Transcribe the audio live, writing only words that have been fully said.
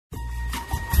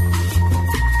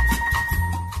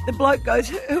The bloke goes,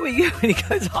 who are you? And he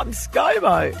goes, I'm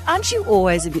ScoMo. Aren't you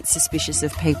always a bit suspicious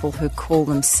of people who call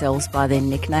themselves by their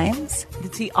nicknames?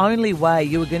 It's the only way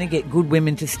you are going to get good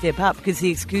women to step up, because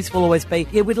the excuse will always be,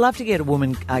 yeah, we'd love to get a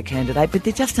woman candidate, but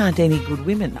there just aren't any good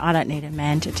women. I don't need a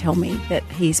man to tell me that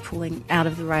he's pulling out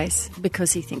of the race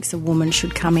because he thinks a woman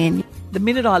should come in. The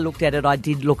minute I looked at it, I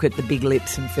did look at the big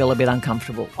lips and feel a bit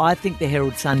uncomfortable. I think the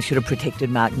Herald Sun should have protected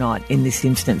Mark Knight in this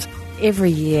instance.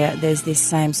 Every year there's this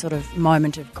same sort of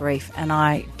moment of grief, and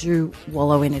I do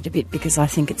wallow in it a bit because I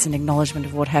think it's an acknowledgement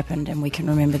of what happened, and we can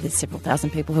remember the several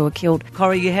thousand people who were killed.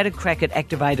 Corrie, you had a crack at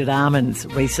activated almonds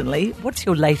recently. What's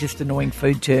your latest annoying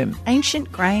food term?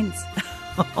 Ancient grains.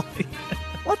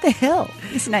 What the hell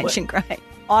is an ancient grain?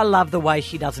 I love the way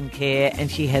she doesn't care and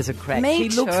she has a crack. Me She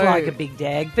looks too. like a big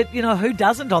dag, but, you know, who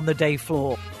doesn't on the D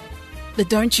floor? The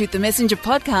Don't Shoot the Messenger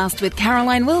podcast with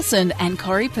Caroline Wilson and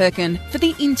Corrie Perkin for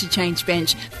the Interchange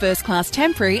Bench, first-class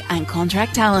temporary and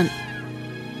contract talent.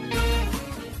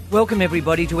 Welcome,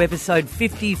 everybody, to episode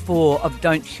 54 of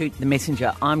Don't Shoot the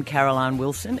Messenger. I'm Caroline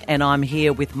Wilson, and I'm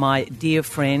here with my dear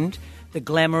friend, the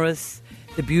glamorous,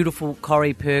 the beautiful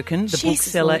Corrie Perkin, the Jesus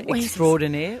bookseller Louise.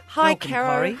 extraordinaire. Hi, Welcome, Caro.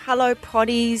 Corrie. Hello,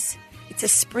 potties. It's a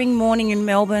spring morning in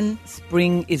Melbourne.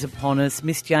 Spring is upon us.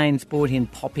 Miss Jane's brought in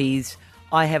poppies.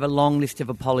 I have a long list of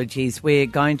apologies. We're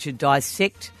going to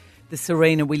dissect the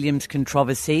Serena Williams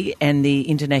controversy and the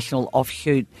international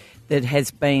offshoot that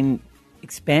has been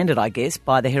expanded, I guess,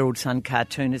 by the Herald Sun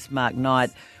cartoonist Mark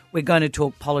Knight. We're going to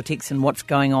talk politics and what's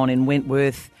going on in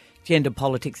Wentworth, gender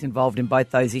politics involved in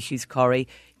both those issues, Corrie.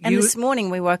 And this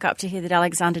morning we woke up to hear that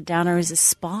Alexander Downer is a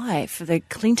spy for the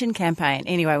Clinton campaign.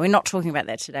 Anyway, we're not talking about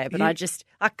that today, but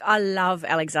I love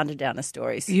Alexander Downer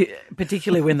stories.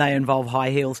 Particularly when they involve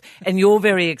high heels. And you're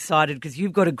very excited because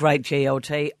you've got a great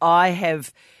GLT. I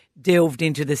have delved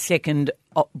into the second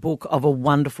book of a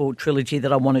wonderful trilogy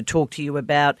that I want to talk to you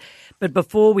about. But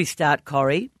before we start,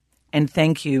 Corrie, and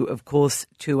thank you, of course,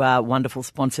 to our wonderful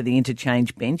sponsor, the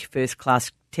Interchange Bench,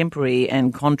 first-class temporary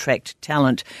and contract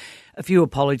talent. A few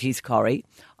apologies, Corrie.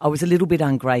 I was a little bit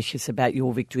ungracious about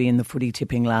your victory in the footy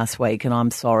tipping last week, and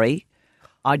I'm sorry.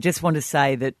 I just want to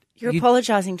say that You're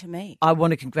apologising to me. I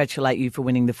want to congratulate you for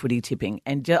winning the footy tipping.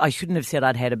 And I shouldn't have said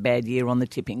I'd had a bad year on the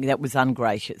tipping. That was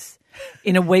ungracious.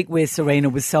 In a week where Serena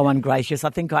was so ungracious, I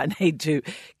think I need to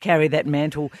carry that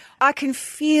mantle. I can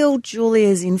feel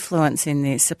Julia's influence in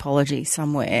this apology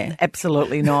somewhere.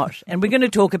 Absolutely not. And we're going to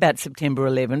talk about September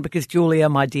 11 because Julia,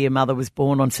 my dear mother, was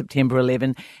born on September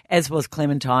 11, as was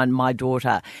Clementine, my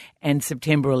daughter. And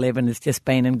September 11 has just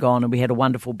been and gone, and we had a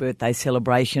wonderful birthday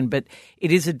celebration. But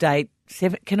it is a date.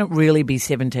 Can it really be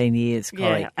 17 years,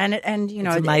 Corrie? Yeah, and you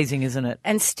know, it's amazing, isn't it?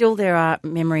 And still there are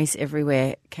memories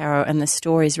everywhere, Caro, and the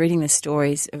stories, reading the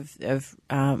stories of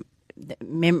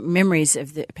memories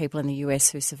of the people in the US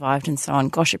who survived and so on.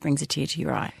 Gosh, it brings a tear to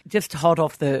your eye. Just hot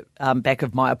off the back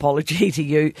of my apology to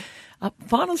you,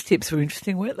 finals tips were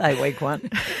interesting, weren't they, week one?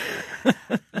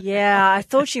 Yeah, I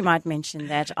thought you might mention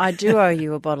that. I do owe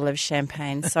you a bottle of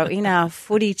champagne. So in our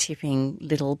footy tipping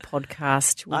little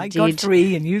podcast, I got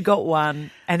 3 and you got 1,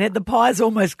 and the Pies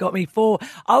almost got me 4.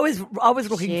 I was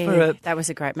looking for a. That was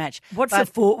a great match. What's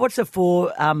a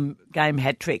 4 game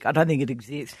hat trick? I don't think it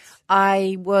exists.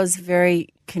 I was very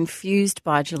confused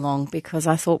by Geelong because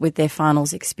I thought with their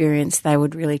finals experience they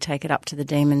would really take it up to the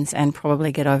Demons and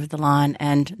probably get over the line,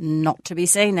 and not to be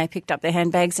seen. They picked up their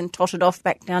handbags and totted off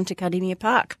back down to Kardinia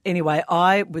Park. Anyway,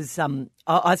 I was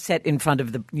I sat in front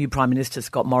of the new Prime Minister,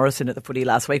 Scott Morrison, at the footy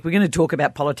last week. We're going to talk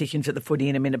about politicians at the footy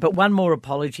in a minute, but one more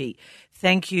apology.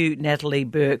 Thank you, Natalie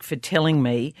Burke, for telling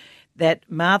me that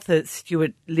Martha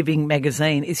Stewart Living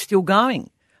magazine is still going.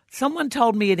 Someone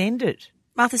told me it ended.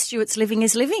 Martha Stewart's Living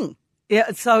is Living.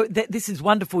 Yeah, so this is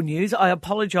wonderful news. I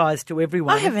apologise to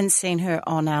everyone. I haven't seen her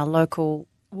on our local.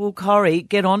 Well, Corrie,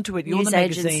 get onto it. You're news the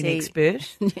magazine agency.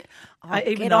 expert.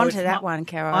 Get onto that one,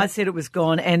 Carol. I said it was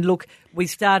gone. And look, we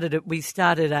started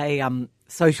a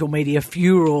social media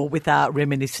furor with our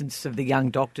reminiscence of the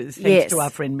young doctors, thanks to our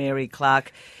friend Mary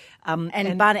Clark.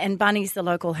 And Bunny's the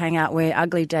local hangout where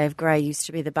Ugly Dave Gray used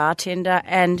to be the bartender.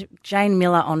 And Jane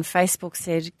Miller on Facebook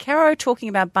said, Caro talking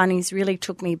about Bunnies really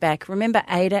took me back. Remember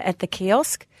Ada at the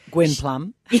kiosk? Gwen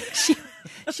Plum.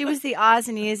 She was the eyes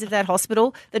and ears of that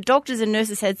hospital. The doctors and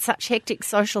nurses had such hectic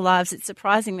social lives, it's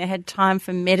surprising they had time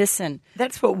for medicine.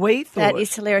 That's what we thought. That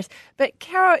is hilarious. But,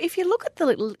 Caro, if you look at the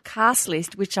little cast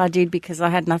list, which I did because I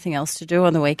had nothing else to do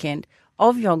on the weekend,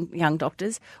 of young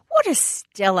doctors, what a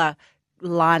stellar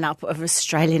lineup of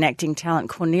Australian acting talent.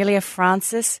 Cornelia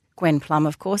Francis, Gwen Plum,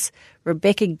 of course,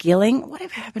 Rebecca Gilling,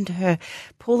 whatever happened to her,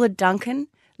 Paula Duncan,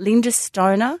 Linda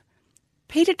Stoner,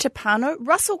 Peter Tapano,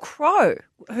 Russell Crowe,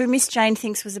 who Miss Jane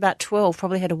thinks was about 12,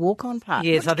 probably had a walk-on part.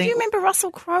 Yes, I think. Do you remember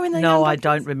Russell Crowe in the Young No, I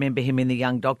Doctors? don't remember him in The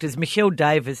Young Doctors. Michelle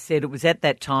Davis said it was at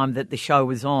that time that the show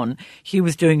was on. She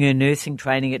was doing her nursing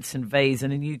training at St V's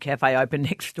and a new cafe opened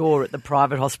next door at the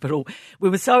private hospital. We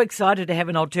were so excited to have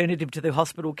an alternative to the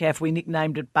hospital cafe, we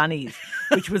nicknamed it Bunnies,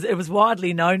 it was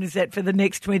widely known as that for the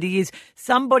next 20 years.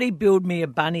 Somebody build me a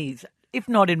Bunnies, if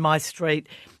not in my street,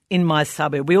 in my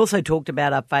suburb. We also talked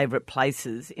about our favourite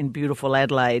places in beautiful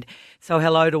Adelaide. So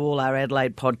hello to all our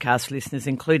Adelaide podcast listeners,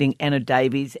 including Anna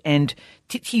Davies and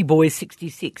Titchy Boy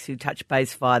 66, who touched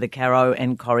base via the Caro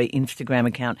and Corrie Instagram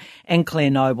account, and Claire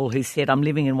Noble, who said, I'm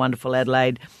living in wonderful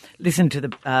Adelaide. Listen to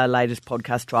the latest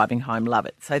podcast, Driving Home. Love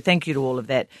it. So thank you to all of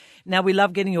that. Now, we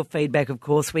love getting your feedback, of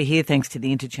course. We're here thanks to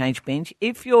the Interchange Bench.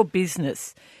 If your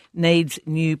business needs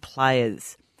new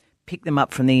players, pick them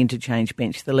up from the Interchange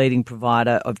Bench, the leading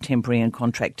provider of temporary and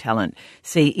contract talent.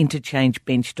 See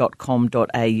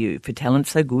interchangebench.com.au. For talent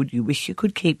so good you wish you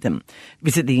could keep them.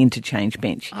 Visit the Interchange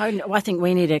Bench. I think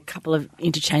we need a couple of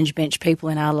Interchange Bench people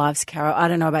in our lives, Caro. I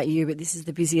don't know about you, but this is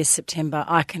the busiest September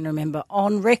I can remember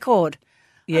on record.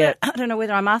 Yeah. I don't know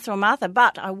whether I'm Arthur or Martha,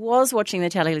 but I was watching the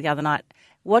telly the other night,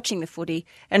 watching the footy,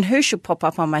 and who should pop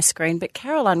up on my screen but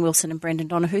Caroline Wilson and Brendan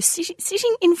Donoghue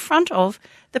sitting in front of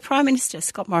the Prime Minister,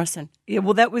 Scott Morrison. Yeah,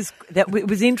 well, it was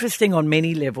interesting on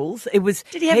many levels.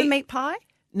 Did he have a meat pie?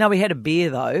 No, he had a beer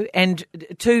though. And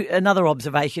another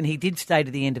observation, he did stay to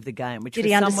the end of the game. Which did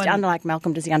he understand? Unlike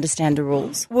Malcolm, does he understand the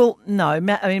rules? Well, no.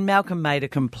 Malcolm made a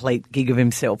complete gig of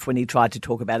himself when he tried to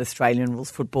talk about Australian rules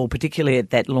football, particularly at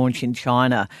that launch in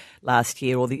China last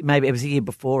year, or maybe it was the year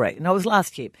before it. No, it was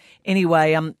last year.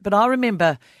 Anyway, but I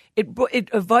remember it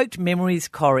evoked memories,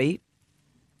 Corrie,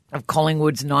 of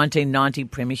Collingwood's 1990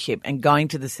 premiership and going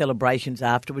to the celebrations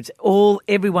afterwards.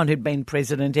 Everyone who'd been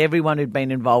president, everyone who'd been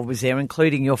involved was there,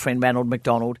 including your friend Ronald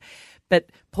McDonald. But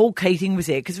Paul Keating was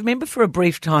there because remember for a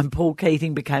brief time Paul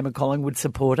Keating became a Collingwood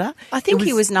supporter. I think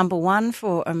he was number one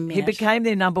for a minute. He became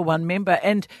their number one member.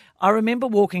 And I remember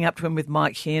walking up to him with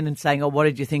Mike Sheehan and saying, what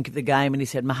did you think of the game? And he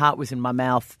said, my heart was in my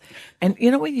mouth. And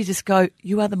you know when you just go,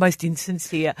 you are the most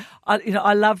insincere.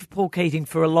 I loved Paul Keating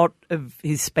for a lot of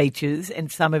his speeches and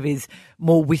some of his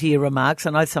more wittier remarks.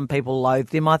 I know some people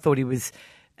loathed him. I thought he was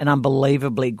an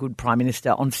unbelievably good Prime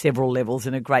Minister on several levels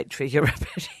and a great treasurer.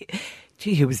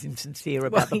 Gee, he was insincere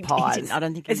about the pies. I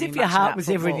don't think he as knew if your much heart about was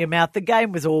football. ever in your mouth. The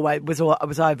game was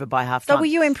over by half time. So were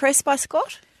you impressed by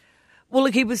Scott? Well,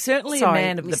 look, he was certainly a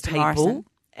man of the Mr. people, Morrison.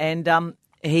 and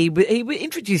he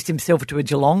introduced himself to a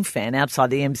Geelong fan outside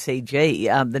the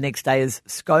MCG the next day as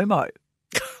ScoMo.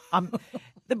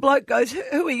 The bloke goes,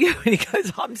 "Who are you?" And he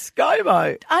goes, "I'm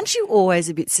ScoMo." Aren't you always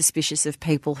a bit suspicious of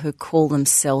people who call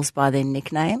themselves by their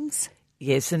nicknames?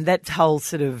 Yes, and that whole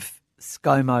sort of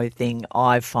ScoMo thing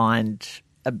I find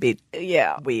a bit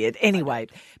weird. Anyway,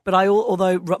 but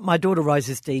although my daughter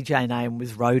Rose's DJ name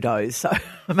was Rodo, so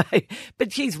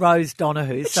but she's Rose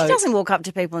Donoghue. But so she doesn't walk up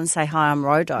to people and say, "Hi, I'm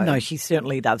Rodo." No, she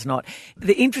certainly does not.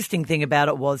 The interesting thing about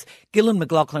it was Gillan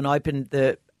McLaughlin opened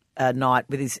the night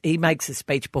with he makes a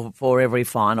speech before every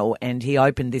final, and he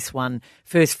opened this one,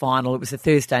 first final. It was a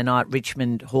Thursday night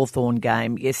Richmond Hawthorn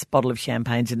game. Yes, bottle of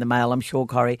champagne's in the mail, I'm sure,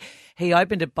 Corrie. He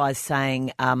opened it by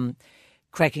saying,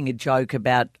 cracking a joke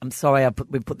about, I'm sorry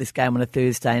we put this game on a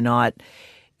Thursday night.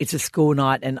 It's a school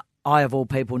night, and I, of all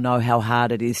people, know how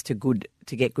hard it is to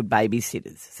get good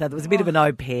babysitters. So there was a bit of an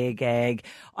au pair gag.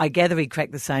 I gather he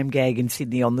cracked the same gag in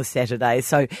Sydney on the Saturday.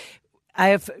 So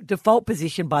default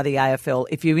position by the AFL,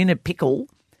 if you're in a pickle,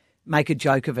 make a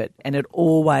joke of it, and it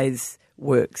always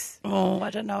works. Oh, I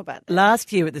don't know about that.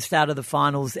 Last year at the start of the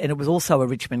finals, and it was also a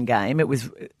Richmond game, it was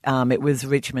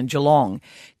Richmond-Geelong.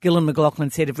 Gillan McLaughlin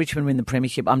said, if Richmond win the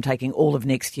premiership, I'm taking all of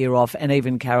next year off, and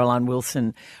even Caroline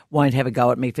Wilson won't have a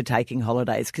go at me for taking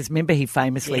holidays. Because remember, he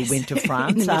famously went to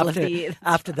France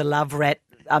after the Love Rat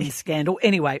scandal.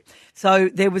 Anyway, so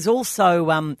there was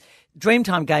also...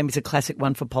 Dreamtime game is a classic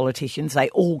one for politicians. They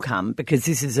all come because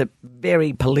this is a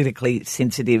very politically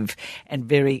sensitive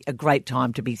and a great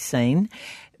time to be seen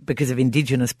because of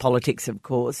Indigenous politics, of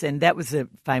course. And that was a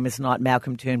famous night.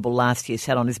 Malcolm Turnbull last year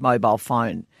sat on his mobile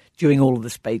phone during all of the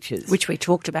speeches. Which we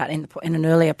talked about in an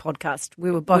earlier podcast.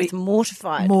 We were both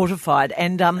mortified. Mortified.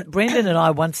 And Brendan and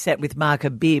I once sat with Mark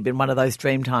Habib in one of those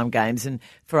Dreamtime games and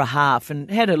for a half and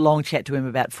had a long chat to him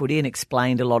about footy and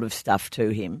explained a lot of stuff to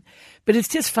him. But it's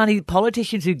just funny,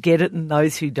 politicians who get it and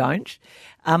those who don't.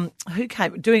 I was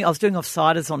doing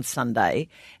Offsiders on Sunday,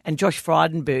 and Josh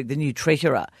Frydenberg, the new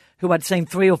treasurer, who I'd seen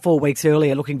 3 or 4 weeks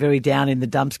earlier looking very down in the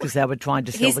dumps because they were trying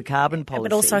to sell the carbon policy.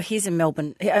 But also he's a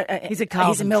Melbourne... he's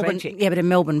a Melbourne... Yeah, but a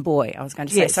Melbourne boy, I was going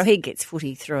to say. Yes. So he gets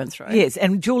footy through and through. Yes,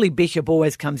 and Julie Bishop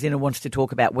always comes in and wants to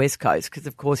talk about West Coast because,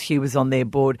 of course, she was on their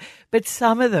board. But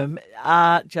some of them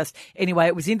are just... Anyway,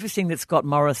 it was interesting that Scott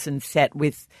Morrison sat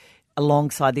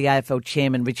alongside the AFL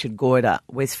chairman, Richard Goyder,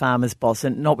 Wesfarmers boss,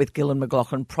 and not with Gillan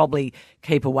McLachlan. Probably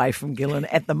keep away from Gillan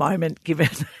at the moment, given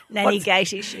Nanny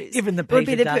Gate issues. Given the Peter would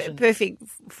be the dozen.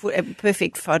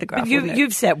 perfect photograph. But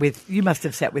you must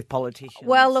have sat with politicians.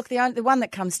 Well, look, the one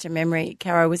that comes to memory,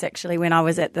 Caro, was actually when I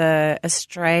was at the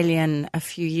Australian a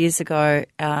few years ago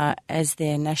as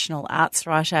their national arts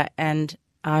writer, and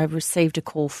I received a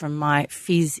call from my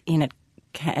Fizz in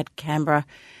at Canberra,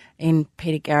 in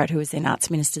Peter Garrett, who was then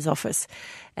Arts Minister's office.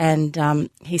 And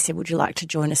he said, would you like to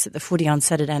join us at the footy on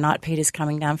Saturday night? Peter's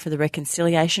coming down for the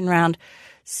reconciliation round.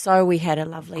 So we had a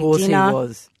lovely dinner. Of course he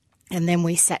was. And then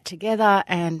we sat together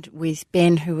and with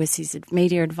Ben, who was his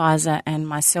media advisor, and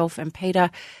myself and Peter,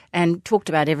 and talked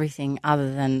about everything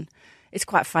other than... It's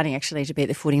quite funny, actually, to be at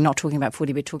the footy, not talking about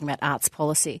footy, but talking about arts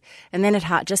policy. And then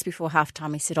just before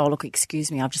halftime, he said, oh, look,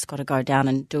 excuse me, I've just got to go down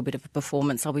and do a bit of a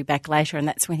performance. I'll be back later. And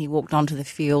that's when he walked onto the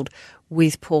field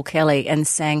with Paul Kelly and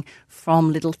sang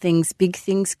From Little Things, Big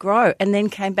Things Grow, and then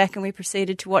came back and we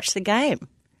proceeded to watch the game.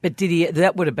 But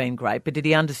that would have been great, but did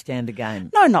he understand the game?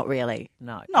 No, not really.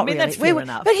 No. Not really. really. That's fair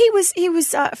enough. But he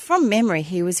was from memory,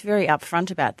 he was very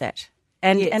upfront about that.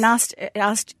 And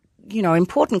asked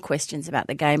important questions about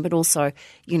the game, but also,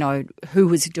 who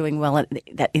was doing well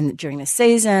during the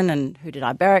season, and who did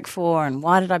I barrack for, and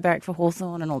why did I barrack for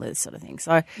Hawthorn, and all those sort of things.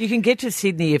 So you can get to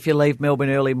Sydney if you leave Melbourne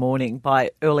early morning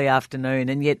by early afternoon,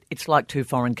 and yet it's like 2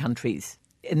 foreign countries.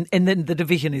 And then the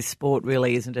division is sport,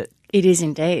 really, isn't it? It is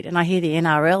indeed. And I hear the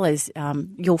NRL is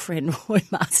your friend Roy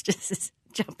Masters is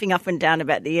jumping up and down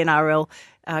about the NRL.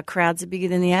 Crowds are bigger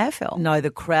than the AFL. No, the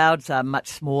crowds are much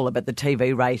smaller, but the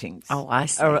TV ratings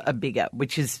are bigger,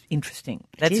 which is interesting.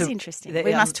 It is interesting.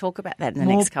 We must talk about that in the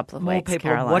next couple of weeks, More people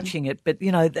Caroline. are watching it, but,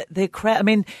 their crowd... I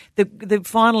mean, the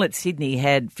final at Sydney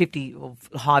had 50 or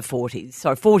high 40s,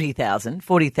 so 40,000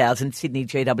 Sydney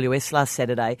GWS last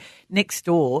Saturday. Next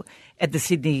door at the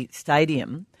Sydney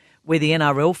Stadium, where the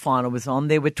NRL final was on,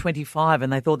 there were 25,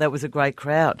 and they thought that was a great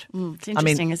crowd. It's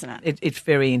interesting, isn't it? It's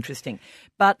very interesting.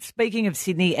 But speaking of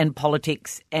Sydney and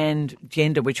politics and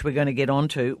gender, which we're going to get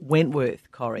onto,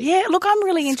 Wentworth, Corrie. Yeah, look, I'm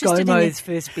really interested in ScoMo's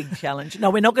first big challenge.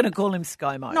 No, we're not going to call him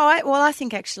ScoMo. No, I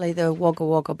think actually the Wagga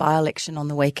Wagga by-election on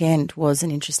the weekend was an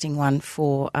interesting one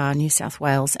for New South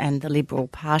Wales and the Liberal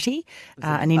Party.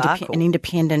 An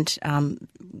independent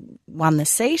won the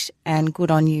seat, and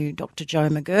good on you, Dr. Joe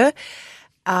McGirr.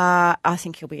 I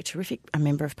think he'll be a terrific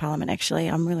member of Parliament, actually.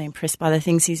 I'm really impressed by the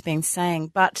things he's been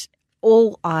saying. But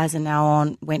all eyes are now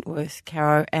on Wentworth,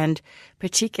 Caro, and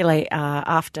particularly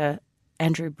after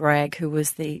Andrew Bragg, who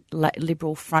was the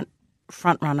Liberal front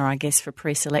runner, I guess, for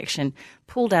pre-selection,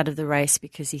 pulled out of the race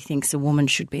because he thinks a woman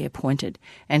should be appointed.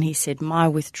 And he said, my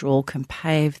withdrawal can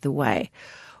pave the way.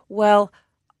 Well,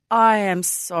 I am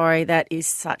sorry, that is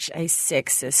such a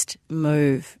sexist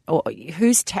move. Or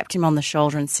who's tapped him on the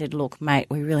shoulder and said, look, mate,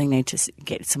 we really need to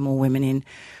get some more women in.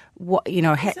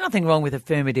 There's nothing wrong with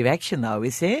affirmative action, though,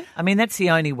 is there? I mean, that's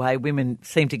the only way women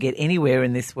seem to get anywhere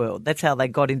in this world. That's how they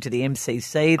got into the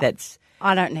MCC.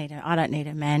 I don't need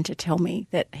a man to tell me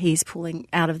that he's pulling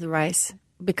out of the race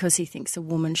because he thinks a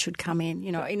woman should come in.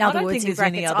 In other words, in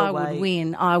brackets,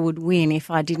 I would win if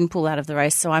I didn't pull out of the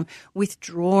race. So I'm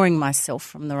withdrawing myself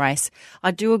from the race. I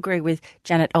do agree with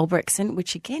Janet Albrechtsen,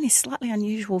 which again is slightly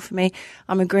unusual for me.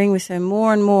 I'm agreeing with her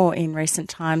more and more in recent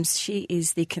times. She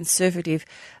is the Conservative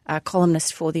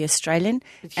columnist for The Australian.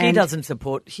 But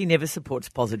she never supports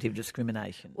positive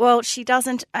discrimination. Well, she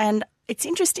doesn't. And it's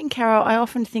interesting, Carol, I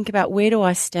often think about where do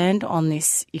I stand on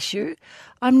this issue.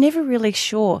 I'm never really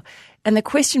sure. And the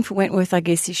question for Wentworth, I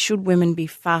guess, is should women be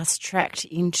fast-tracked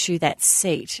into that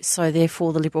seat so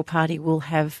therefore the Liberal Party will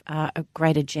have a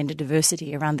greater gender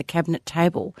diversity around the cabinet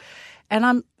table?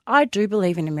 And I do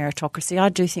believe in a meritocracy. I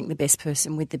do think the best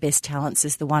person with the best talents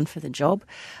is the one for the job.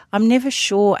 I'm never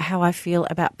sure how I feel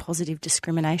about positive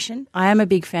discrimination. I am a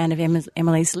big fan of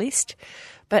Emily's List.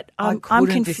 But I'm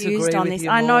confused on this.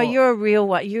 I know you're a real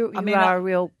one. You are a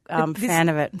real fan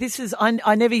of it.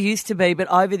 I never used to be, but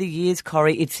over the years,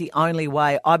 Corrie, it's the only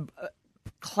way.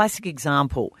 Classic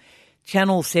example,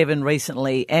 Channel 7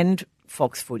 recently and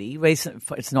Fox Footy,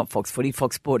 it's not Fox Footy,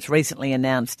 Fox Sports recently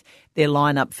announced their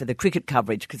lineup for the cricket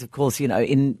coverage because, of course,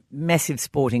 in massive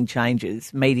sporting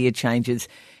changes, media changes,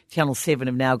 Channel 7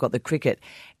 have now got the cricket,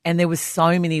 and there were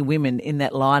so many women in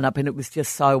that lineup, and it was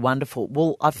just so wonderful.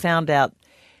 Well, I found out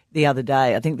the other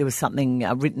day, I think there was something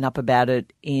written up about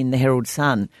it in the Herald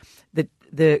Sun, that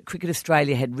the Cricket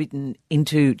Australia had written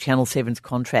into Channel 7's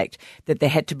contract that there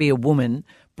had to be a woman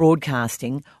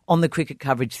broadcasting on the cricket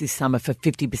coverage this summer for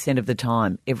 50% of the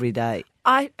time every day.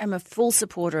 I am a full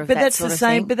supporter of that sort of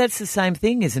thing. But that's the same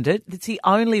thing, isn't it? It's the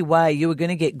only way you are going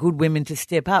to get good women to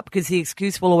step up, because the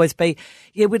excuse will always be,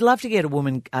 yeah, we'd love to get a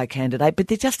woman candidate, but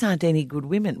there just aren't any good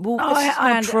women. Well, that's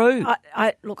not true.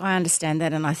 Look, I understand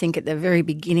that, and I think at the very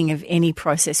beginning of any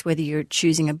process, whether you're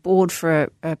choosing a board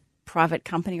for a private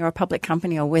company or a public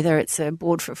company, or whether it's a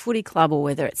board for a footy club, or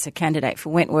whether it's a candidate for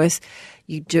Wentworth,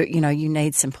 you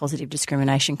need some positive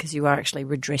discrimination, because you are actually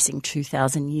redressing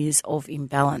 2,000 years of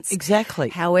imbalance. Exactly.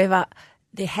 However,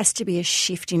 there has to be a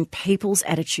shift in people's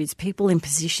attitudes, people in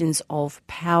positions of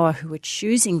power who are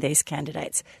choosing these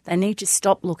candidates. They need to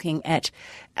stop looking at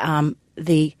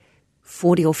the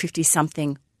 40 or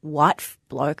 50-something white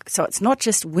bloke. So it's not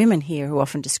just women here who are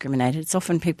often discriminated. It's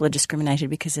often people are discriminated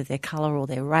because of their colour or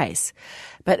their race.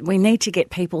 But we need to get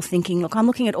people thinking, look, I'm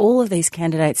looking at all of these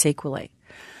candidates equally.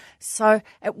 So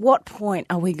at what point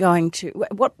are we going to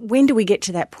 – when do we get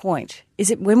to that point? Is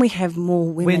it when we have more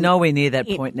women? We're nowhere near that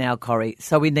point now, Corrie,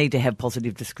 so we need to have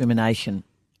positive discrimination.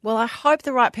 Well, I hope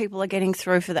the right people are getting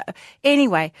through for that.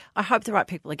 Anyway, I hope the right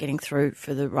people are getting through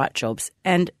for the right jobs.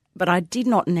 But I did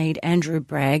not need Andrew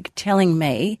Bragg telling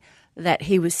me that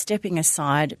he was stepping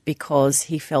aside because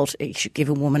he felt he should give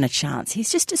a woman a chance. He's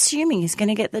just assuming he's going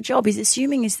to get the job. He's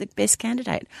assuming he's the best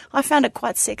candidate. I found it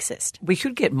quite sexist. We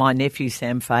should get my nephew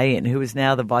Sam Fahey in, who is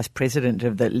now the Vice President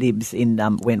of the Libs in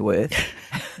Wentworth,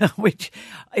 which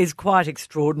is quite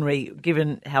extraordinary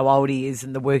given how old he is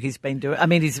and the work he's been doing. I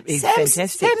mean, he's fantastic.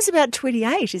 Sam's about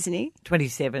 28, isn't he?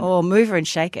 27. Oh, mover and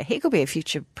shaker. He could be a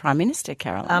future Prime Minister,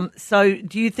 Caroline. So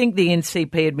do you think the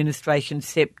NCP administration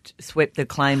swept the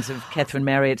claims of Catherine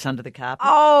Marriott's under the carpet?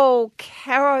 Oh,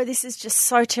 Caro, this is just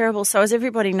so terrible. So as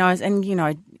everybody knows, and,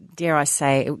 dare I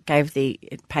say, it gave the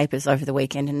papers over the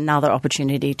weekend another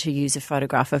opportunity to use a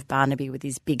photograph of Barnaby with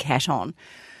his big hat on,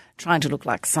 trying to look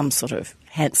like some sort of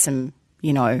handsome,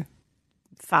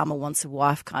 farmer wants a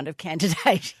wife kind of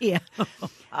candidate here.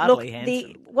 Hardly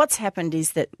handsome. What's happened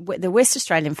is that the West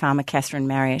Australian farmer Catherine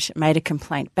Marriott made a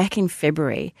complaint back in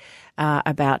February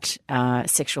about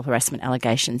sexual harassment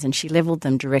allegations, and she levelled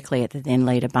them directly at the then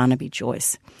leader Barnaby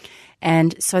Joyce.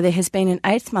 And so there has been an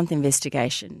 8-month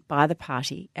investigation by the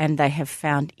party, and they have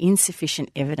found insufficient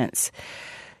evidence.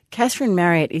 Catherine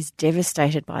Marriott is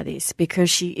devastated by this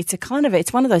because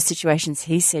it's one of those situations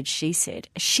he said, she said.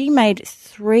 She made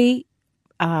 3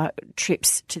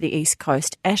 trips to the East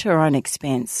Coast at her own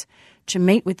expense to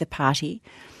meet with the party.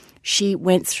 She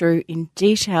went through in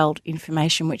detailed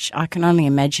information, which I can only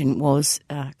imagine was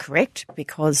correct,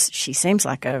 because she seems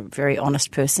like a very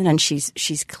honest person, and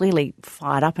she's clearly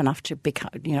fired up enough to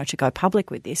to go public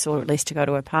with this, or at least to go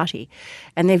to her party.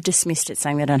 And they've dismissed it,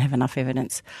 saying they don't have enough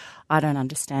evidence. I don't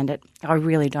understand it. I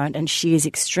really don't. And she is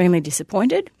extremely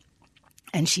disappointed.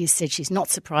 And she has said she's not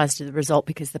surprised at the result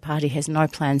because the party has no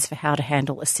plans for how to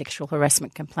handle a sexual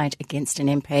harassment complaint against an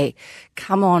MP.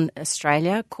 Come on,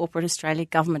 Australia, corporate Australia,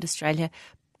 government Australia,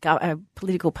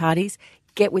 political parties,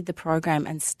 get with the program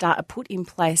and put in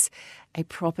place a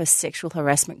proper sexual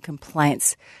harassment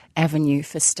complaints avenue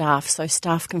for staff, so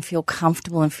staff can feel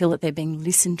comfortable and feel that they're being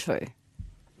listened to.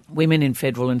 Women in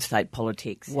federal and state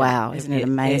politics. Wow, isn't it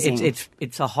amazing?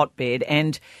 It's a hotbed.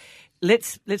 And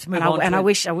Let's move on. And I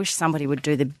wish somebody would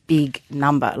do the big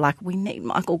number. Like, we need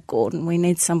Michael Gordon. We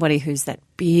need somebody who's that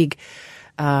big,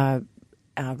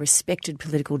 respected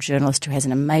political journalist who has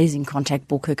an amazing contact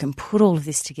book, who can put all of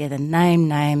this together, name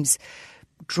names,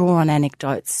 draw on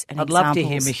anecdotes and I'd examples. love to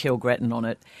hear Michelle Grattan on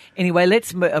it. Anyway,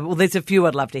 there's a few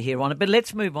I'd love to hear on it, but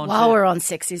let's move on. While we're on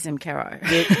sexism, Caro.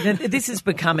 This has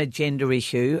become a gender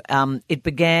issue. It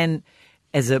began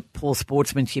as a poor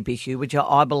sportsmanship issue, which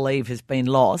I believe has been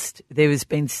lost. There has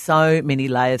been so many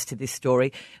layers to this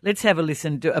story. Let's have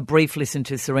a brief listen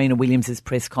to Serena Williams'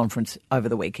 press conference over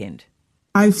the weekend.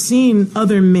 I've seen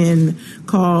other men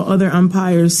call other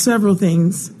umpires several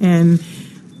things, and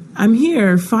I'm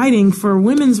here fighting for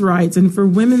women's rights and for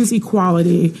women's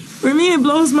equality. For me, it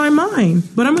blows my mind,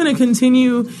 but I'm going to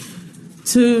continue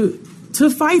to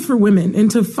fight for women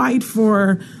and to fight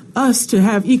for us to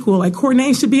have equal, like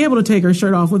Courtney should be able to take her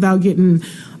shirt off without getting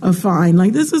a fine.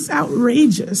 Like, this is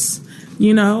outrageous,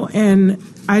 and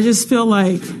I just feel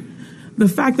like the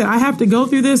fact that I have to go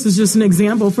through this is just an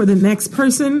example for the next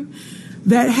person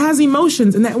that has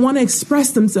emotions and that want to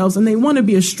express themselves and they want to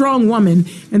be a strong woman,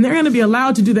 and they're going to be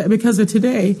allowed to do that because of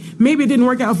today. Maybe it didn't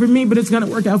work out for me, but it's going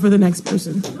to work out for the next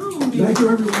person. Thank you,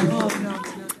 everyone.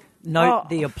 Note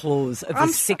the applause of the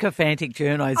sycophantic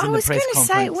journos in the press conference. I was going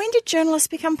to say, when did journalists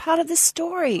become part of this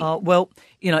story? Well,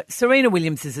 Serena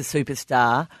Williams is a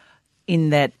superstar in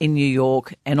New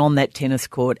York and on that tennis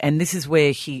court, and this is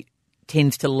where she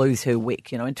tends to lose her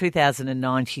wick. In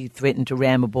 2009, she threatened to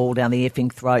ram a ball down the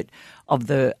effing throat of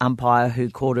the umpire who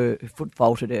foot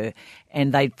faulted her,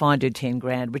 and they'd fined her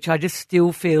 $10,000, which I just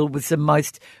still feel was the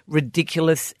most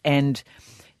ridiculous and,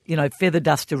 feather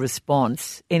duster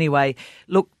response. Anyway,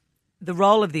 look, the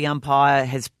role of the umpire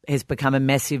has become a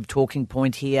massive talking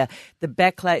point here. The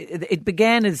backlash, it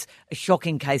began as a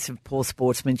shocking case of poor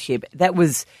sportsmanship. That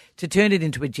was to turn it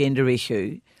into a gender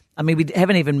issue. I mean, we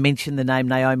haven't even mentioned the name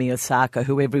Naomi Osaka,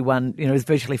 who everyone, has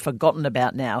virtually forgotten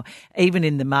about now. Even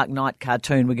in the Mark Knight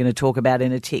cartoon we're going to talk about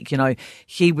in a tick,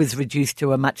 she was reduced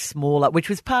to a much smaller, which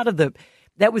was part of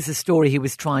that was the story he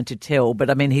was trying to tell. But,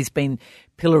 I mean, he's been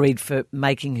pilloried for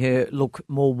making her look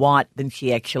more white than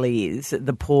she actually is,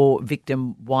 the poor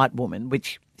victim white woman,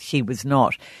 which she was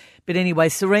not. But anyway,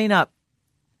 Serena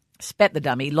spat the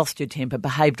dummy, lost her temper,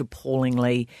 behaved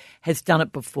appallingly, has done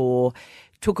it before,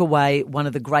 took away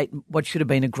what should have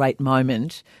been a great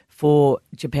moment for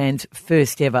Japan's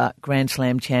first ever Grand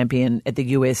Slam champion at the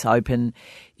US Open.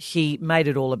 She made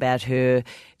it all about her.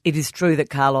 It is true that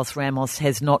Carlos Ramos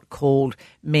has not called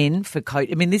men for coach.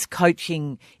 I mean, this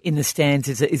coaching in the stands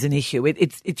is an issue.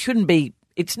 It shouldn't be.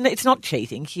 It's not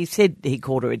cheating. He said he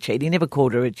called her a cheat. He never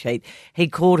called her a cheat. He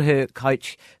called her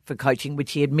coach for coaching,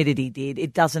 which he admitted he did.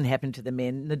 It doesn't happen to the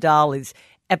men. Nadal is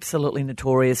absolutely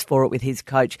notorious for it with his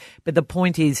coach. But the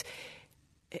point is,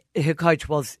 her coach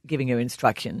was giving her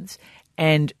instructions,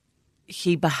 and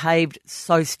she behaved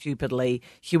so stupidly.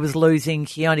 She was losing.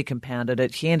 She only compounded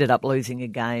it. She ended up losing a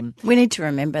game. We need to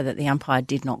remember that the umpire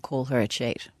did not call her a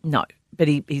cheat. No, but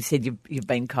he said you've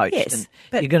been coached. Yes, and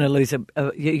but you're going to lose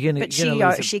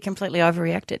she completely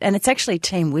overreacted, and it's actually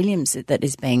Team Williams that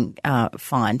is being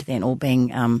fined then, or being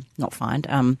not fined,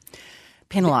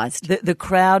 penalised. The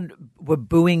crowd were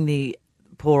booing the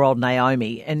poor old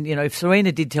Naomi, and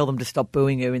Serena did tell them to stop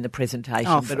booing her in the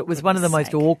presentation, but it was one of the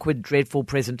most awkward, dreadful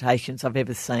presentations I've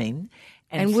ever seen.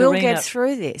 And we'll get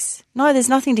through this. No, there's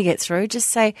nothing to get through. Just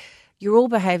say, you're all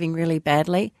behaving really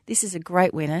badly. This is a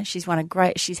great winner. She's won a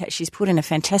great. She's put in a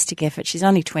fantastic effort. She's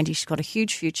only 20. She's got a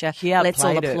huge future. Let's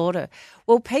all applaud her.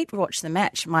 Well, Pete watched the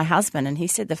match, my husband, and he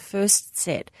said the first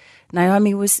set,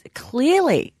 Naomi was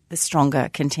clearly the stronger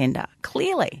contender.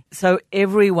 Clearly. So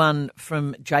everyone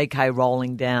from J.K.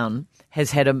 Rowling down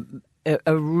has had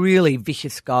a really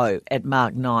vicious go at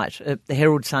Mark Knight, the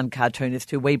Herald Sun cartoonist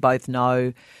who we both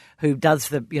know, who does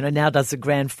now does the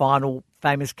grand final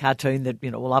famous cartoon that,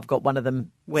 I've got one of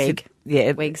them. Weg.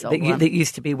 Weg's old one. That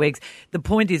used to be Weg's. The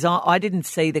point is, I didn't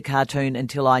see the cartoon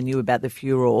until I knew about the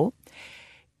furore.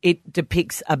 It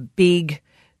depicts a big,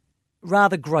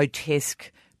 rather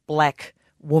grotesque black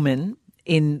woman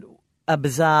in a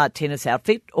bizarre tennis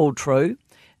outfit, all true.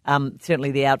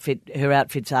 Certainly her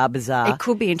outfits are bizarre. It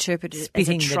could be interpreted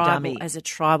as a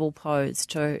tribal pose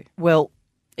too. Well,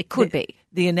 it could be.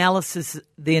 The analyses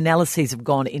have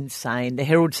gone insane. The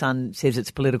Herald Sun says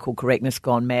it's political correctness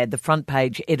gone mad. The front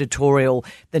page editorial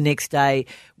the next day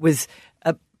was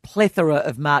a plethora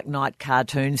of Mark Knight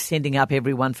cartoons, sending up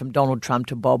everyone from Donald Trump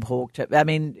to Bob Hawke.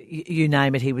 You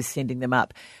name it, he was sending them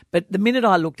up. But the minute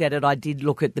I looked at it, I did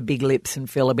look at the big lips and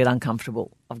feel a bit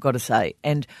uncomfortable, I've got to say.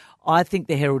 And I think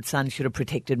the Herald Sun should have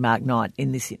protected Mark Knight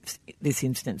in this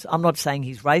instance. I'm not saying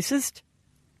he's racist.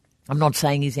 I'm not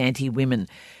saying he's anti-women.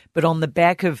 But on the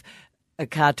back of a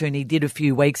cartoon he did a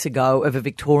few weeks ago of a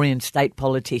Victorian state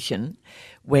politician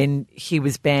when he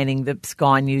was banning the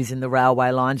Sky News and the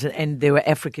railway lines, and there were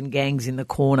African gangs in the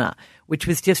corner, which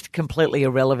was just completely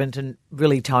irrelevant and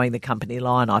really towing the company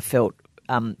line, I felt,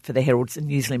 for the Herald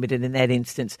News Limited in that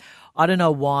instance. I don't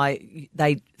know why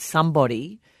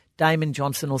Damon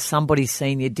Johnson or somebody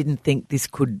senior didn't think this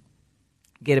could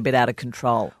get a bit out of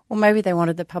control. Well, maybe they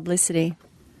wanted the publicity.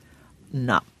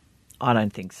 No. I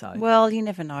don't think so. Well, you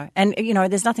never know. And,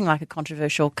 there's nothing like a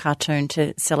controversial cartoon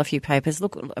to sell a few papers.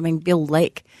 Look, I mean, Bill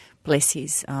Leak, bless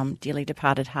his dearly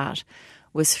departed heart,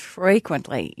 was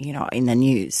frequently, in the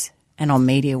news and on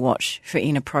Media Watch for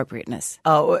inappropriateness.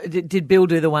 Oh, did Bill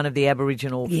do the one of the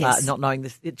Aboriginal not knowing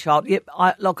the child? Yep,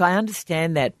 I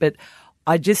understand that, but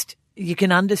you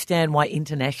can understand why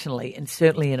internationally and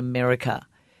certainly in America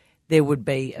there would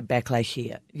be a backlash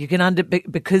here. You can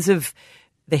because of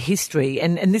the history,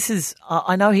 and this is,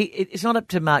 I know it's not up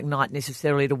to Mark Knight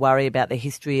necessarily to worry about the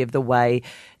history of the way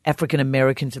African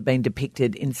Americans have been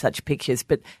depicted in such pictures,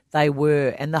 but they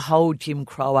were. And the whole Jim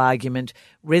Crow argument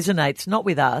resonates not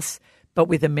with us, but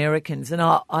with Americans. And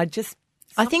I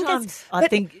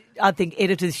think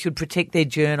editors should protect their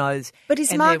journos. But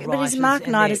is Mark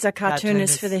Knight as a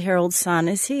cartoonist for the Herald Sun?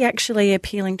 Is he actually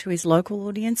appealing to his local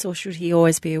audience, or should he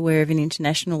always be aware of an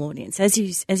international audience? As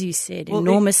you said,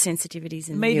 enormous sensitivities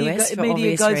in the US.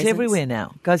 Media goes reasons. everywhere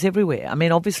now. Goes everywhere. I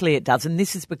mean, obviously it does, and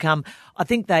this has become. I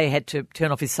think they had to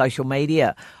turn off his social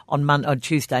media on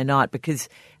Tuesday night because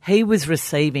he was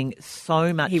receiving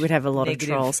so much. He would have a lot negative.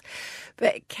 of trolls.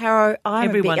 But Caro,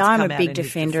 I'm a big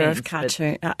defender of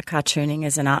cartooning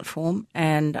as an art form,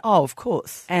 and of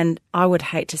course, and I would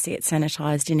hate to see it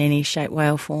sanitised in any shape,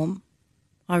 way, or form.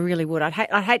 I really would. I'd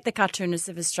hate the cartoonists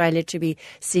of Australia to be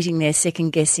sitting there second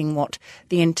guessing what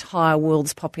the entire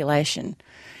world's population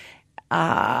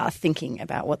are thinking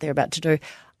about what they're about to do.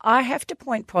 I have to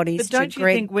point potties to Greg. But don't you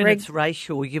think when it's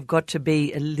racial, you've got to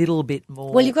be a little bit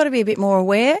more? Well, you've got to be a bit more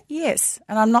aware, yes.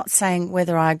 And I'm not saying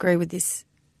whether I agree with this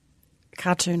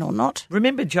cartoon or not.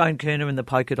 Remember Joan Kerner in the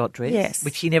polka dot dress? Yes.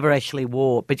 Which she never actually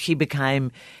wore, but she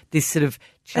became this sort of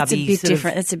chubby.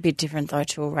 It's a bit different though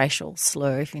to a racial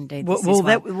slur, if indeed this is one.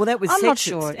 That was I'm sexist. not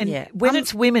sure. And yeah. when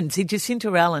it's women, see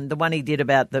Jacinta Allen, the one he did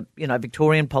about the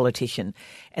Victorian politician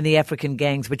and the African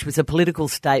gangs, which was a political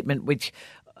statement which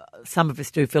some of us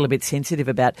do feel a bit sensitive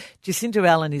about. Jacinta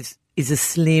Allen is a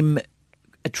slim,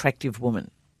 attractive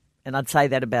woman, and I'd say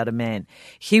that about a man.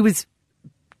 She was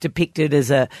depicted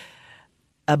as a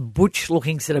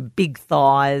butch-looking sort of big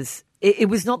thighs. It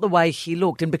was not the way she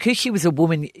looked, and because she was a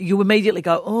woman, you immediately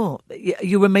go,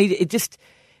 it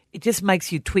just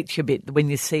makes you twitch a bit when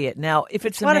you see it. Now, if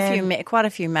it's quite a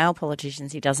few male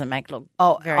politicians, he doesn't make look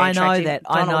very I attractive. know that.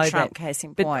 Donald Trump, case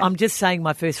in but point. I'm just saying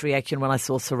my first reaction when I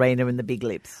saw Serena and the big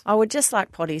lips. I would just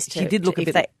like potties to. She did look a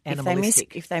bit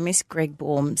animalistic. If they miss Greg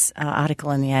Baum's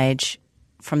article in The Age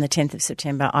from the 10th of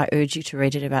September, I urge you to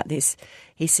read it about this.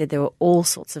 He said there were all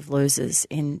sorts of losers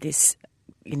in this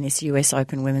US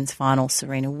Open women's final.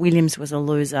 Serena Williams was a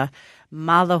loser.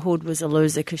 Motherhood was a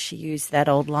loser because she used that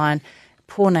old line.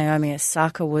 Poor Naomi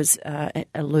Osaka was a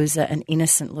loser, an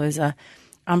innocent loser.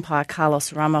 Umpire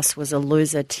Carlos Ramos was a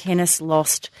loser. Tennis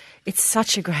lost. It's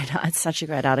such a great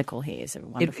article. He is a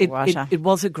wonderful writer. It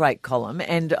was a great column,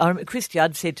 and Chris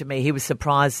Judd said to me he was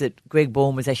surprised that Greg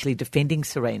Baum was actually defending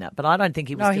Serena, but I don't think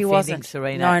he was defending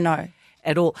Serena. No.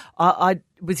 At all. I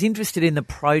was interested in the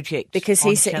project because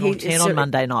on Channel 10 on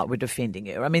Monday night were defending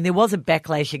her. I mean, there was a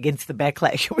backlash against the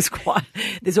backlash. It was quite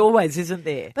 – there's always, isn't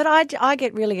there? But I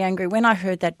get really angry when I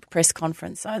heard that press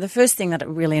conference. The first thing that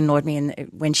really annoyed me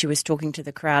when she was talking to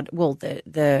the crowd, well,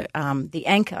 the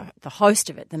anchor, the host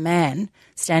of it, the man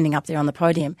standing up there on the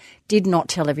podium, did not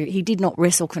tell he did not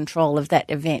wrestle control of that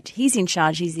event. He's in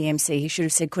charge. He's the MC. He should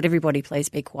have said, could everybody please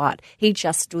be quiet? He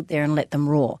just stood there and let them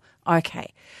roar.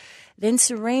 Okay. Then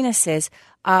Serena says,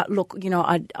 look,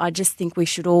 I just think we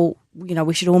should all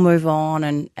move on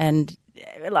and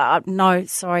no,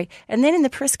 sorry. And then in the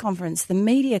press conference, the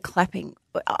media clapping.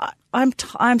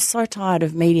 I'm so tired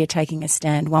of media taking a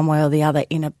stand one way or the other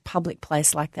in a public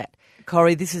place like that.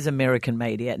 Corrie, this is American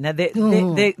media. Now,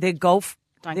 their golf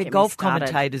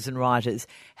commentators and writers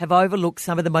have overlooked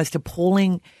some of the most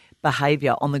appalling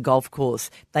behaviour on the golf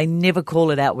course. They never call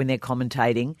it out when they're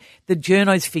commentating. The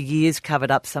journos for years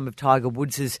covered up some of Tiger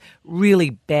Woods'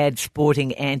 really bad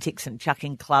sporting antics and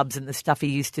chucking clubs and the stuff he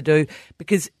used to do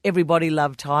because everybody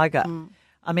loved Tiger.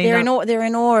 I mean, they're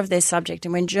in awe of their subject,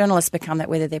 and when journalists become that,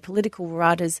 whether they're political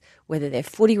writers, whether they're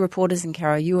footy reporters, and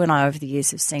Caro, you and I over the years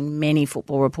have seen many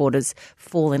football reporters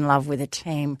fall in love with a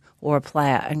team or a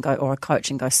player or a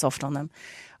coach and go soft on them,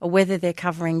 or whether they're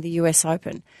covering the US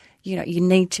Open. You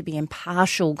need to be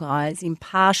impartial, guys, and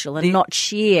not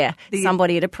cheer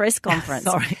somebody at a press conference.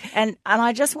 Sorry. And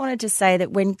I just wanted to say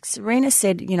that when Serena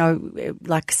said,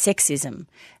 like sexism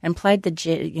and played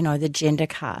the gender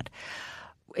card,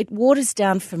 it waters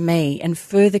down for me and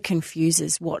further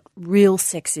confuses what real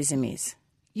sexism is.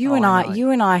 You and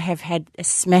I have had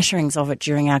smatterings of it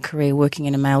during our career working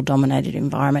in a male-dominated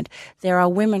environment. There are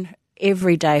women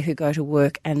every day who go to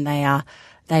work and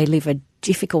they live a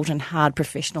difficult and hard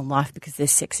professional life because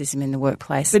there's sexism in the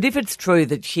workplace. But if it's true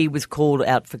that she was called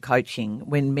out for coaching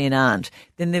when men aren't,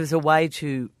 then there's a way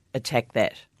to attack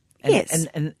that. Yes.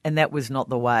 And that was not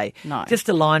the way. No. Just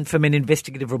a line from an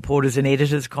investigative reporters and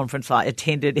editors conference I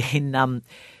attended in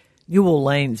New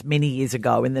Orleans many years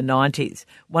ago in the 90s.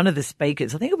 One of the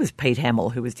speakers, I think it was Pete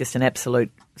Hamill, who was just an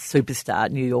absolute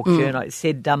superstar, New York journalist,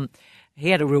 said he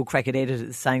had a real crack at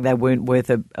editors saying they weren't worth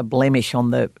a blemish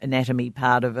on the anatomy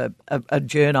part of a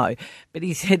journo. But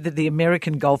he said that the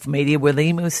American golf media were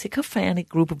the most sycophantic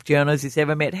group of journos he's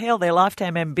ever met. Hell, their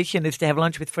lifetime ambition is to have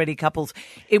lunch with Freddie Couples.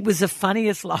 It was the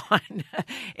funniest line.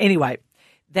 Anyway,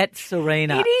 that's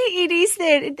Serena. It is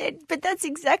there, but that's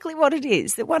exactly what it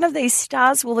is. That one of these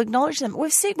stars will acknowledge them.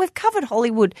 We've covered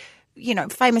Hollywood,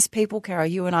 famous people, Caro,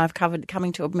 you and I have covered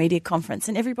coming to a media conference,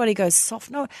 and everybody goes soft.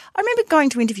 No, I remember going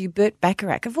to interview Burt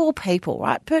Bacharach, of all people,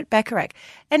 right? Burt Bacharach.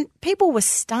 And people were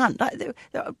stunned.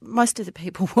 Most of the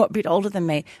people were a bit older than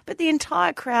me, but the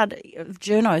entire crowd of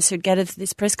journos who gathered for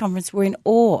this press conference were in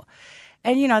awe.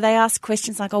 And, they ask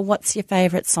questions like, what's your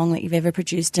favourite song that you've ever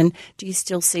produced? And do you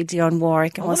still see Dionne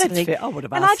Warwick? And that's fair. I would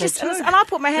have asked that too. And I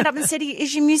put my hand up and said,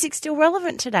 is your music still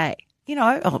relevant today? It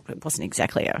wasn't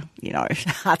exactly a,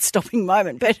 heart-stopping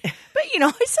moment. But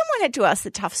someone had to ask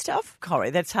the tough stuff. Corrie,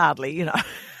 that's hardly,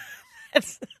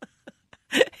 It's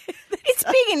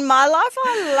big in my life.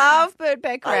 I love Burt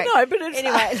Bacharach. I know, but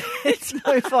anyway, let's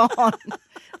move on.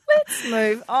 Let's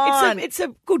move on. It's a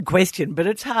good question, but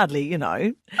it's hardly, No,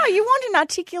 you want an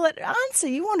articulate answer.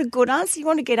 You want a good answer. You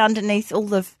want to get underneath all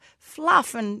the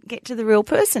fluff and get to the real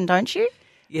person, don't you?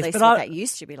 Yes, at least but what that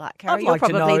used to be like, Carol. You're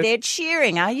probably there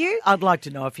cheering, are you? I'd like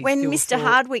to know if he's when still Mr.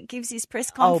 Hardwick gives his press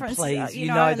conference. Oh, please, in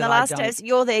the last days,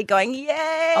 you're there going,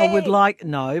 yay! I would like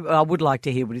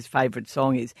to hear what his favourite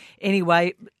song is.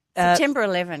 Anyway. September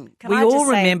 11. We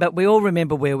all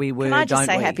remember where we were. Can I just don't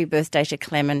say we? happy birthday to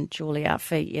Clem and Julia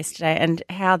for yesterday, and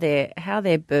how their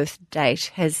birth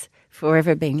date has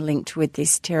forever been linked with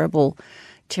this terrible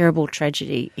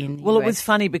tragedy in the US. It was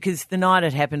funny because the night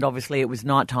it happened, obviously it was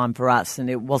nighttime for us, and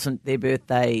it wasn't their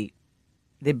birthday.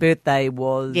 Their birthday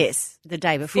was the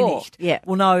day before. Finished. Yeah.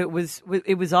 Well, no, it was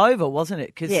over, wasn't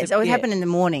it? So it happened in the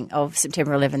morning of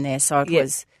September 11 there. So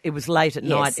it was late at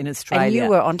night in Australia. And you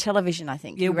were on television, I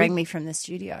think. You rang me from the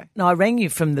studio. No, I rang you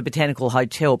from the Botanical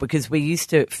Hotel because we used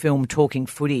to film Talking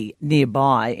Footy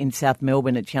nearby in South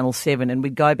Melbourne at Channel 7, and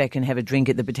we'd go back and have a drink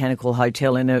at the Botanical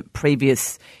Hotel in a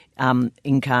previous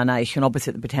incarnation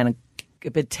opposite the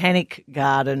Botanic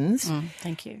Gardens.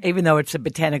 Thank you. Even though it's a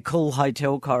botanical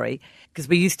hotel, Corrie, because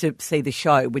we used to see the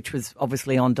show, which was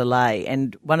obviously on delay.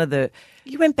 And one of the...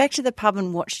 You went back to the pub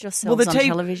and watched yourselves on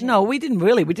television? No, we didn't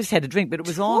really. We just had a drink, but it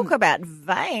was on... Talk about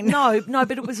vain. No,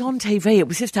 but it was on TV. It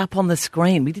was just up on the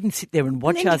screen. We didn't sit there and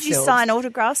watch ourselves. Did you sign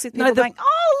autographs with people going,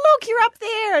 oh, look, you're up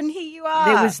there and here you are?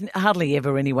 There was hardly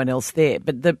ever anyone else there.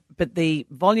 But the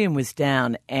volume was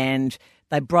down and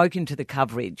they broke into the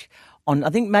coverage on,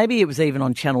 I think maybe it was even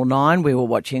on Channel 9 we were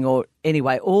watching, or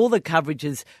anyway, all the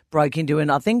coverages broke into,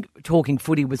 and I think Talking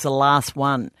Footy was the last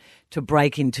one to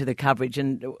break into the coverage,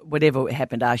 and whatever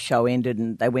happened, our show ended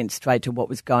and they went straight to what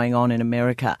was going on in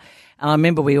America. And I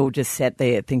remember we all just sat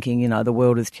there thinking, the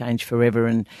world has changed forever,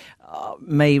 and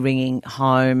me ringing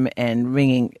home and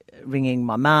ringing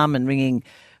my mum and ringing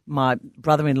my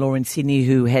brother-in-law in Sydney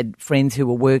who had friends who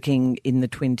were working in the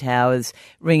Twin Towers,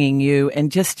 ringing you,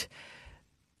 and just...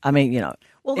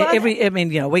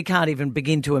 we can't even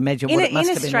begin to imagine what it must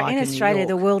have been like in Australia, New York.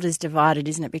 the world is divided,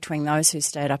 isn't it, between those who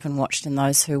stayed up and watched and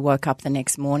those who woke up the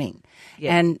next morning.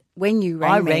 Yeah. And when you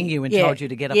rang I rang you and told you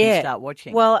to get up and start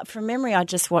watching. Well, from memory, I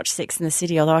just watched Sex and the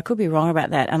City, although I could be wrong about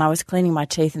that. And I was cleaning my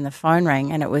teeth and the phone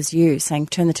rang, and it was you saying,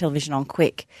 turn the television on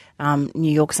quick.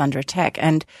 New York's under attack.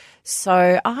 And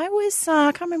so I was,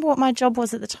 I can't remember what my job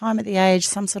was at the time at The Age,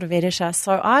 some sort of editor.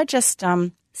 So I just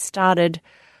started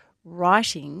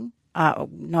writing.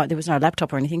 No, there was no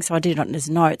laptop or anything, so I did it as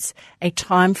notes, a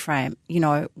time frame,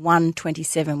 1:27,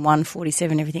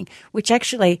 1:47, everything, which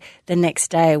actually the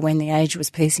next day when The Age was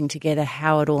piecing together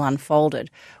how it all unfolded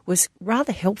was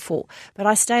rather helpful. But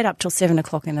I stayed up till 7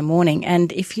 o'clock in the morning,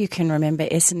 and if you can remember,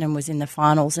 Essendon was in the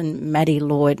finals and Matthew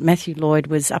Lloyd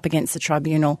was up against the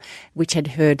tribunal, which had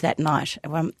heard that night.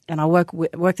 And I woke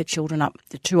the children up,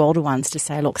 the two older ones, to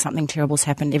say, look, something terrible's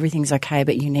happened, everything's okay,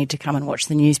 but you need to come and watch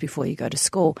the news before you go to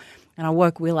school. And I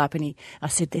woke Will up and I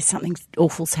said, there's something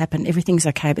awful's happened. Everything's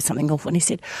okay, but something awful. And he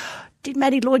said, did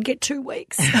Matty Lloyd get 2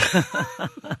 weeks?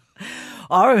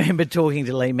 I remember talking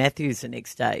to Lee Matthews the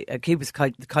next day. He was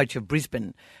the coach of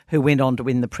Brisbane, who went on to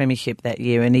win the premiership that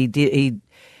year. And he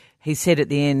said at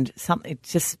the end, something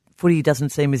just footy doesn't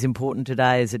seem as important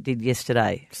today as it did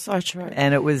yesterday. So true.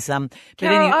 And it was. Carol,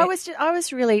 anyway, I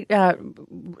was really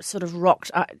sort of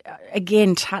rocked,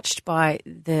 again touched by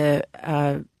the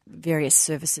various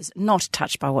services, not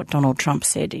touched by what Donald Trump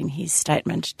said in his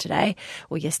statement today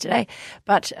or yesterday,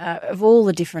 but of all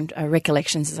the different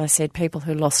recollections, as I said, people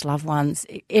who lost loved ones,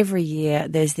 every year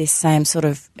there's this same sort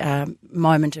of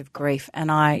moment of grief,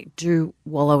 and I do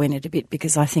wallow in it a bit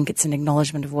because I think it's an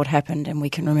acknowledgement of what happened, and we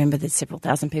can remember the several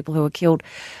thousand people who were killed.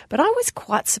 But I was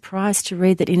quite surprised to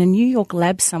read that in a New York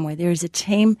lab somewhere there is a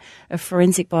team of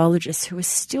forensic biologists who are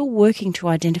still working to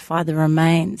identify the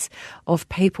remains of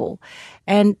people.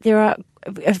 And there are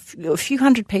a few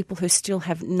hundred people who still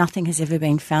have nothing has ever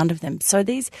been found of them. So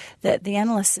the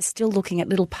analysts are still looking at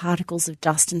little particles of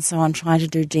dust and so on, trying to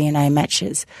do DNA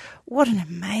matches. What an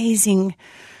amazing,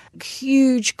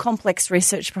 huge, complex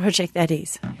research project that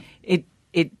is.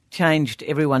 It changed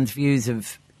everyone's views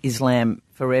of Islam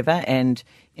forever and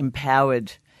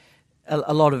empowered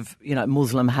a lot of,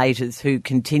 Muslim haters who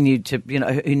continued to,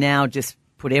 who now just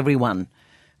put everyone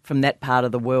from that part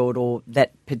of the world or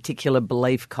that particular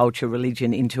belief, culture,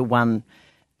 religion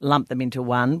lump them into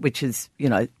one, which is,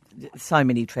 so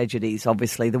many tragedies,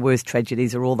 obviously. The worst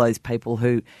tragedies are all those people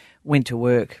who went to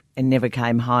work and never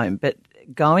came home. But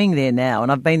going there now,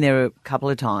 and I've been there a couple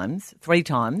of times, 3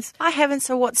 times. I haven't,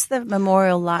 so what's the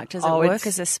memorial like? Does it work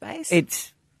as a space?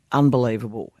 It's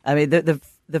unbelievable. I mean,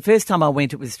 the first time I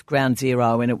went, it was ground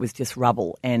zero and it was just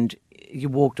rubble, and you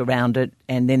walked around it,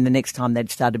 and then the next time they'd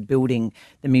started building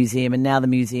the museum, and now the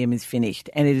museum is finished.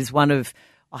 And it is one of,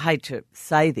 I hate to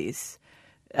say this,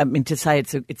 to say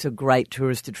it's a great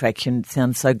tourist attraction. It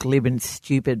sounds so glib and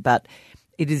stupid, but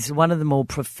it is one of the more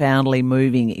profoundly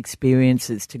moving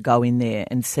experiences to go in there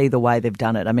and see the way they've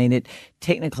done it. I mean,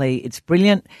 technically it's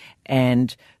brilliant,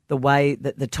 and the way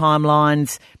that the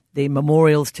timelines, the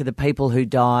memorials to the people who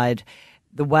died,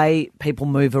 the way people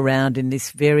move around in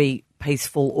this very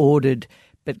peaceful, ordered,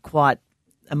 but quite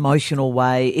emotional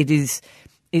way. It's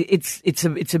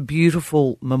a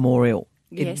beautiful memorial.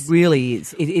 Yes. It really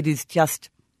is. It is just.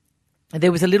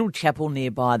 There was a little chapel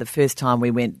nearby the first time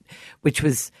we went, which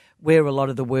was where a lot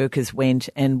of the workers went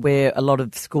and where a lot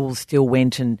of schools still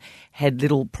went and had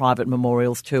little private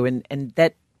memorials too. And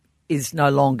that is no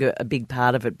longer a big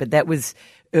part of it. But that was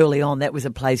early on. That was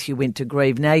a place you went to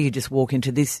grieve. Now you just walk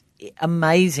into this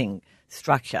amazing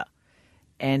structure.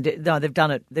 And no, they've done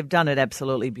it. They've done it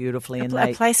absolutely beautifully.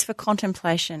 A place for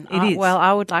contemplation. It is. Well,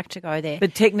 I would like to go there.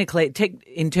 But technically,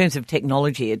 in terms of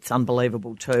technology, it's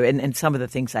unbelievable too. And some of the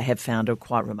things they have found are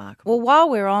quite remarkable. Well, while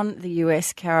we're on the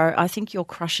US, Caro, I think your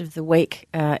crush of the week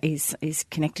is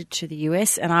connected to the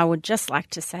US, and I would just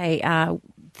like to say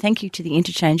thank you to the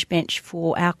Interchange Bench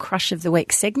for our Crush of the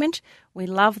Week segment. We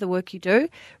love the work you do,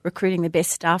 recruiting the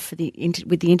best staff with the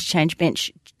Interchange Bench.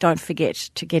 Don't forget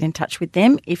to get in touch with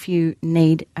them if you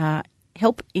need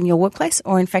help in your workplace,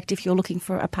 or in fact if you're looking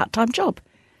for a part-time job.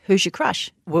 Who's your crush?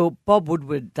 Well, Bob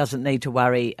Woodward doesn't need to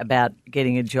worry about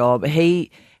getting a job.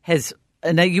 He has.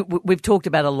 We've talked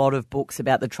about a lot of books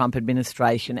about the Trump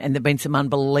administration, and there have been some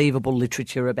unbelievable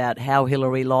literature about how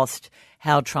Hillary lost,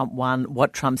 how Trump won,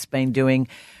 what Trump's been doing.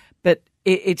 But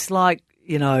it's like,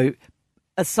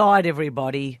 aside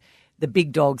everybody, the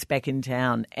big dog's back in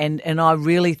town. And I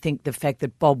really think the fact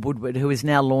that Bob Woodward, who has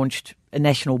now launched a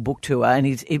national book tour, and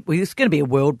it's going to be a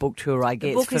world book tour, I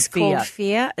guess. The book is called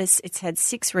Fear. It's had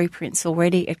 6 reprints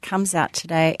already. It comes out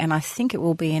today, and I think it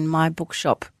will be in my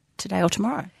bookshop today or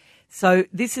tomorrow. So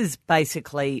this is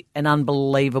basically an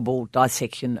unbelievable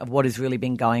dissection of what has really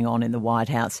been going on in the White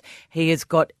House. He has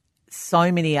got so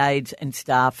many aides and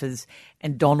staffers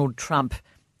and Donald Trump,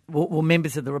 well,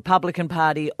 members of the Republican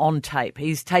Party, on tape.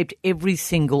 He's taped every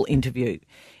single interview,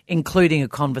 including a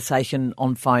conversation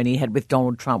on phone he had with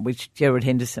Donald Trump, which Gerard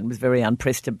Henderson was very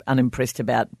unimpressed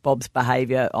about Bob's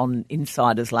behaviour on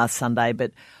Insiders last Sunday.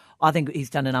 But I think he's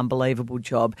done an unbelievable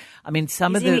job. I mean,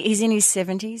 he's in his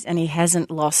 70s and he hasn't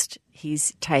lost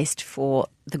his taste for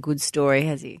the good story,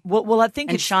 has he? Well, I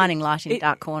think it's shining light in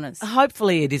dark corners.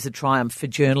 Hopefully, it is a triumph for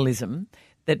journalism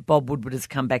that Bob Woodward has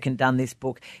come back and done this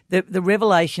book. The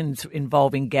revelations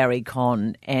involving Gary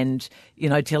Conn and,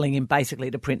 telling him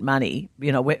basically to print money,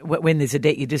 when there's a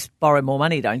debt, you just borrow more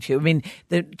money, don't you? I mean,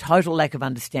 the total lack of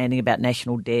understanding about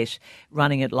national debt,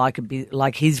 running it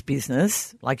like his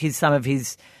business, some of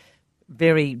his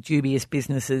very dubious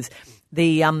businesses.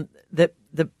 The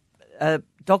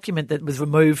document that was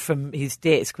removed from his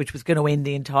desk, which was going to end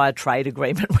the entire trade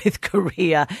agreement with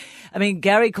Korea. I mean,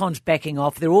 Gary Conn's backing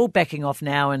off. They're all backing off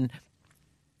now and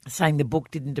saying the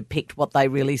book didn't depict what they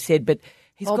really said. But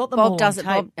He's got them all on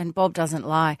tape. Bob doesn't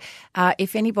lie.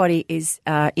 If anybody is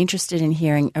interested in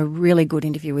hearing a really good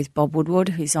interview with Bob Woodward,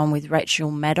 who's on with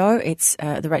Rachel Maddow, it's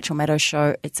the Rachel Maddow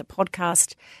Show. It's a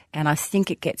podcast, and I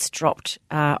think it gets dropped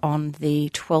on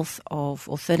the 12th or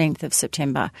 13th of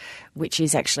September, which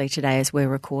is actually today as we're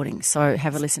recording. So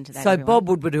have a listen to that. So everyone. Bob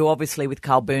Woodward, who obviously with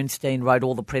Carl Bernstein wrote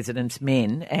All the President's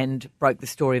Men and broke the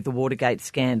story of the Watergate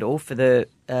scandal for the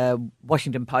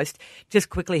Washington Post. Just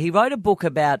quickly, he wrote a book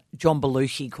about John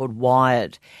Belushi called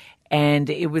Wired, and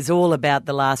it was all about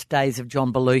the last days of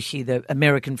John Belushi, the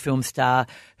American film star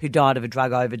who died of a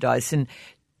drug overdose. And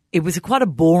it was quite a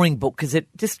boring book because it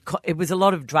was a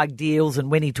lot of drug deals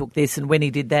and when he took this and when he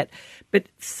did that. But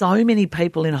so many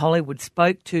people in Hollywood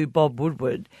spoke to Bob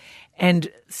Woodward.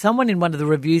 And someone in one of the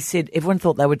reviews said everyone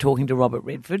thought they were talking to Robert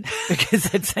Redford because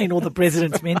they'd seen All the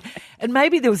President's Men. And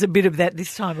maybe there was a bit of that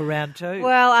this time around too.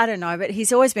 Well, I don't know, but he's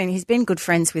been good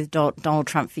friends with Donald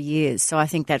Trump for years. So I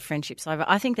think that friendship's over.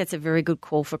 I think that's a very good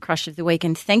call for Crush of the Week.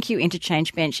 And thank you,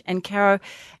 Interchange Bench. And Caro,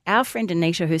 our friend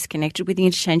Anita, who's connected with the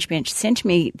Interchange Bench, sent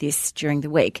me this during the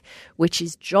week, which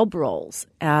is job roles.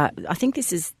 I think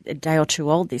this is a day or two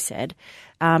old, this ad.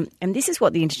 And this is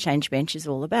what the Interchange Bench is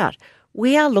all about.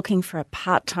 We are looking for a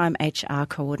part-time HR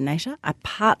coordinator, a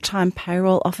part-time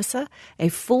payroll officer, a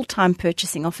full-time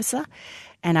purchasing officer,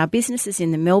 and our business is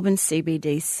in the Melbourne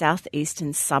CBD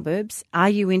southeastern suburbs. Are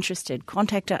you interested?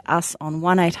 Contact us on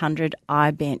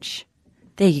 1-800-IBENCH.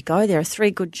 There you go. There are 3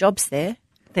 good jobs there.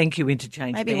 Thank you,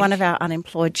 Interchange Maybe Bench. one of our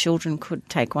unemployed children could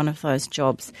take one of those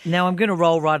jobs. Now I'm going to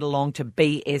roll right along to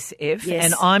BSF, Yes.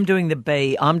 and I'm doing the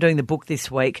B. I'm doing the book this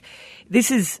week.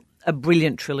 This is a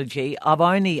brilliant trilogy.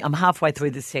 I'm halfway through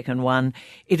the second one.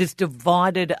 It has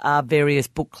divided our various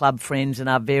book club friends and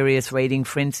our various reading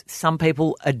friends. Some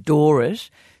people adore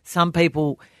it. Some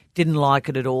people didn't like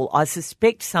it at all. I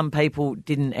suspect some people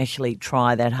didn't actually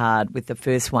try that hard with the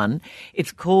first one.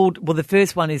 The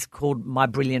first one is called My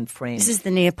Brilliant Friend. This is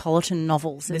the Neapolitan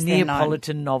novels, The as they're known.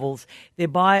 Neapolitan novels. They're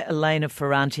by Elena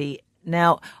Ferranti.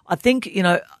 Now, I think,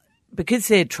 because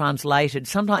they're translated,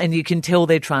 sometimes, and you can tell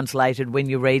they're translated when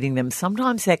you're reading them,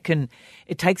 sometimes it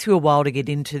takes you a while to get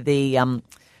into the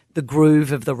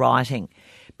groove of the writing.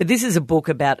 But this is a book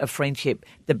about a friendship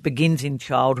that begins in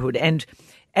childhood. And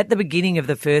at the beginning of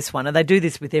the first one, and they do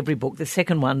this with every book, the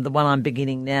second one, the one I'm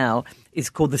beginning now, is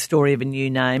called The Story of a New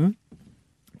Name.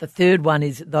 The third one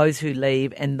is Those Who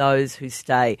Leave and Those Who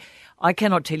Stay. I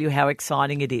cannot tell you how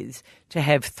exciting it is to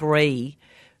have 3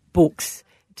 books,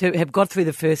 to have got through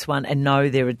the first one and know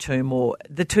there are 2 more.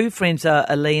 The 2 friends are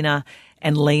Alina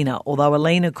and Lena, although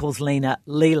Alina calls Lena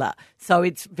Leela. So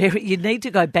it's you need to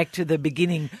go back to the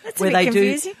beginning. That's where a bit they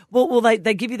confusing.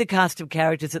 they give you the cast of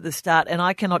characters at the start, and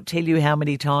I cannot tell you how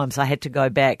many times I had to go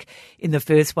back in the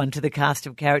first one to the cast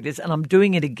of characters, and I'm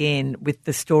doing it again with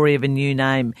The Story of a New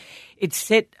Name. It's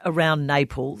set around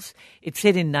Naples. It's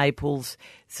set in Naples,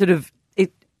 sort of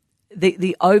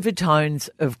the overtones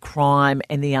of crime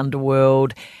and the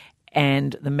underworld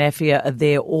and the mafia are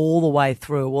there all the way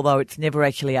through, although it's never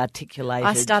actually articulated.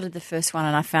 I started the first one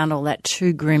and I found all that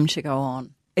too grim to go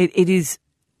on. It is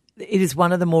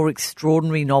one of the more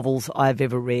extraordinary novels I've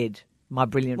ever read. My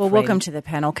Brilliant Friend. Well, welcome to the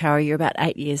panel, Caro. You're about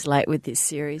 8 years late with this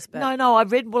series. But No, I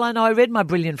read My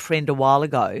Brilliant Friend a while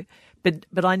ago, but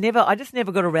I just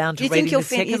never got around to reading the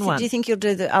second one. Do you think you'll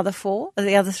do the other 4 or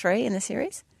the other 3 in the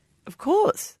series? Of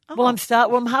course. Oh. Well,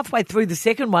 I'm halfway through the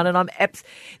second one, and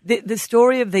the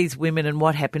story of these women and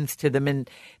what happens to them and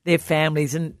their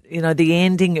families, and the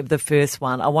ending of the first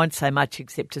one. I won't say much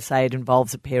except to say it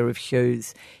involves a pair of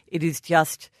shoes. It is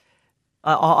just.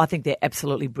 I think they're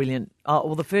absolutely brilliant.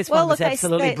 The first one was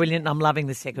absolutely brilliant, and I'm loving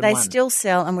the second one. They still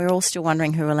sell, and we're all still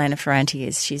wondering who Elena Ferranti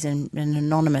is. She's an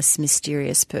anonymous,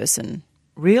 mysterious person.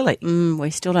 Really? We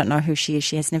still don't know who she is.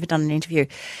 She has never done an interview.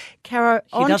 Caro,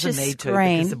 she doesn't need to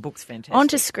because the book's fantastic.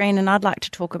 Onto screen, and I'd like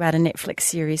to talk about a Netflix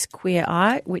series, Queer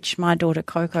Eye, which my daughter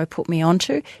Coco put me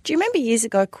onto. Do you remember years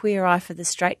ago Queer Eye for the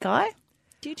Straight Guy?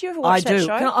 Did you ever watch that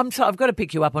show? I'm sorry, I've got to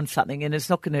pick you up on something, and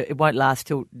it won't last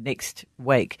till next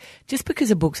week. Just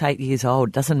because a book's 8 years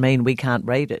old doesn't mean we can't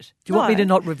read it. Do you want me to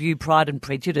not review Pride and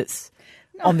Prejudice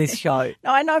on this show?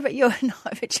 No, I know, but you're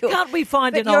can't we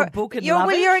find an old book and love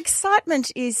it? Your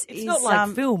excitement is not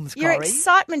like films, Your Corrie.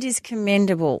 excitement is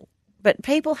commendable, But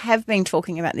people have been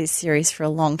talking about this series for a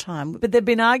long time. But they've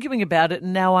been arguing about it,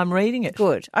 and now I'm reading it.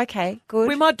 Good. Okay, good.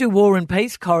 We might do War and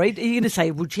Peace, Corrie. Are you going to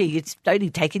say, well, gee, it's only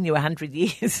taken you 100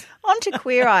 years? On to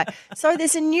Queer Eye. So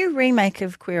there's a new remake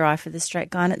of Queer Eye for the straight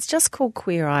guy, and it's just called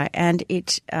Queer Eye, and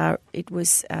it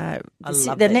was the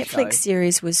Netflix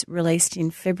series was released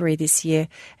in February this year,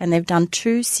 and they've done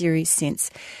 2 series since.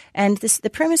 And the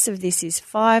premise of this is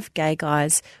 5 gay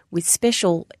guys with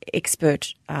special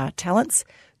expert talents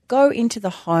go into the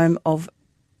home of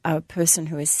a person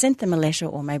who has sent them a letter,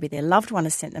 or maybe their loved one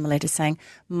has sent them a letter saying,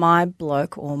 my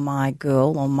bloke or my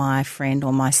girl or my friend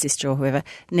or my sister or whoever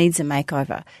needs a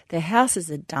makeover. Their house is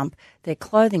a dump. Their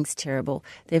clothing's terrible.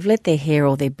 They've let their hair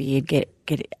or their beard get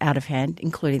out of hand,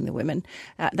 including the women.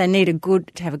 They need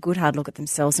to have a good hard look at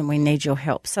themselves, and we need your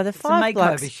help. So the 5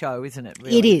 blokes, it's a makeover show, isn't it?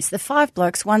 Really? It is. The 5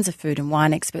 blokes, one's a food and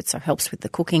wine expert, so helps with the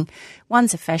cooking.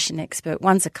 One's a fashion expert.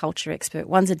 One's a culture expert.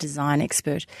 One's a design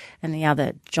expert. And the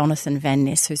other, Jonathan Van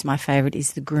Ness, who's my favourite,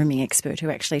 is the grooming expert, who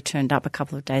actually turned up a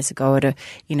couple of days ago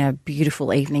in a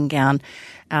beautiful evening gown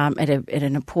at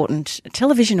an important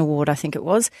television award, I think it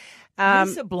was.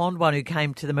 Who's the blonde one who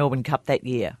came to the Melbourne Cup that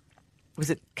year? Was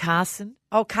it Carson?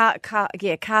 Oh,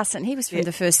 Carson. He was from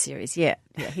the first series, yeah.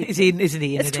 Isn't he in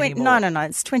it anymore? No.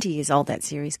 It's 20 years old, that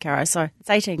series, Caro. So it's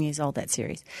 18 years old, that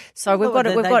series. So we've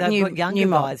got younger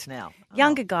guys now.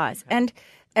 Younger guys.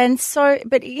 And so,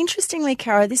 but interestingly,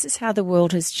 Caro, this is how the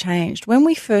world has changed. When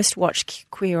we first watched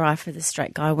Queer Eye for the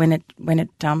Straight Guy, when it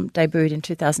debuted in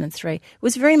 2003, it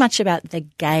was very much about the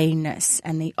gayness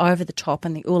and the over the top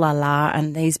and the ooh la la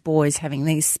and these boys having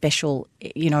these special,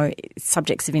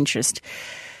 subjects of interest.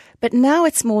 But now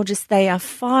it's more just they are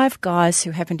 5 guys who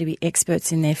happen to be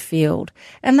experts in their field,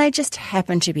 and they just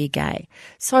happen to be gay.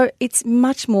 So it's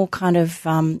much more kind of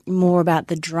more about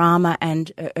the drama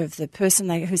and of the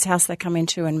person whose house they come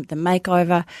into and the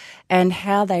makeover and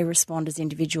how they respond as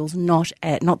individuals, not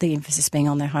the emphasis being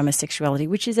on their homosexuality,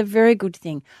 which is a very good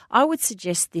thing. I would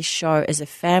suggest this show as a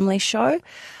family show.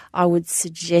 I would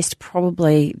suggest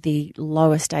probably the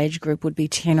lowest age group would be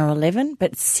 10 or 11,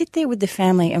 but sit there with the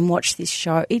family and watch this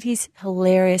show. It is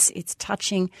hilarious. It's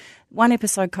touching. One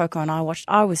episode Coco and I watched,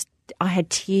 I had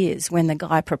tears when the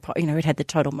guy who'd had the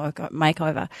total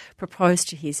makeover, proposed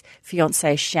to his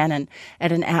fiancée Shannon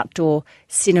at an outdoor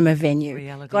cinema venue.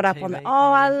 Reality got up TV, on the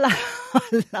I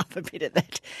love a bit of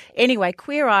that. Anyway,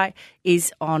 Queer Eye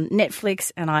is on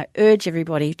Netflix, and I urge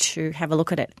everybody to have a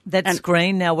look at it. That's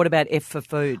Screen. Now, what about F for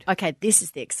Food? Okay, this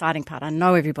is the exciting part. I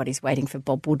know everybody's waiting for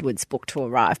Bob Woodward's book to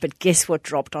arrive, but guess what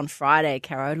dropped on Friday,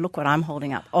 Caro? Look what I'm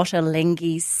holding up.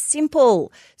 Ottolenghi's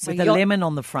Simple. With a lemon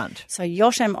on the front. So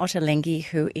Yotam Ottolenghi,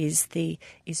 who is the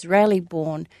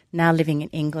Israeli-born, now living in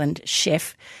England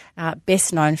chef,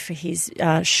 best known for his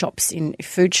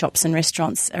food shops and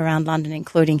restaurants around London,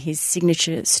 including his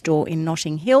signature store in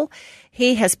Notting Hill.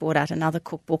 He has brought out another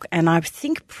cookbook, and I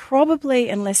think probably,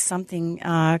 unless something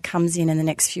comes in the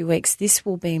next few weeks, this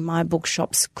will be my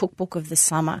bookshop's cookbook of the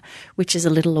summer, which is a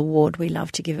little award we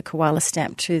love to give a koala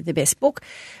stamp to the best book,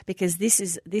 because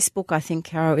this book, I think,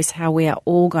 Caro, is how we are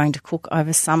all going to cook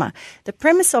over summer. The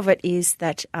premise of it is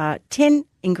that 10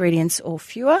 ingredients or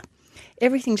fewer,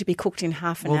 everything to be cooked in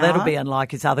half an hour. Well, that'll be unlike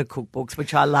his other cookbooks,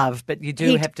 which I love, but you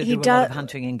do have to do a lot of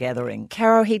hunting and gathering.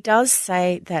 Caro, he does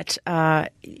say that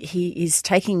he's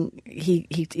taking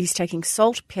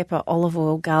salt, pepper, olive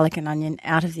oil, garlic and onion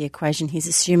out of the equation. He's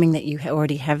assuming that you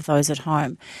already have those at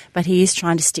home, but he is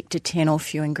trying to stick to 10 or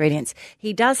few ingredients.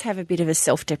 He does have a bit of a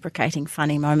self-deprecating,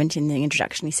 funny moment in the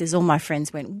introduction. He says, all my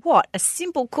friends went, what, a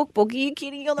simple cookbook? Are you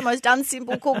kidding? You're the most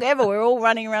unsimple cook ever. We're all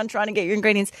running around trying to get your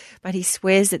ingredients. But he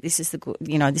swears that this is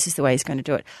the way he's going to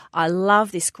do it. I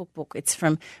love this cookbook. It's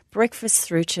from breakfast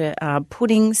through to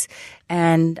puddings,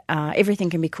 and everything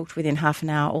can be cooked within half an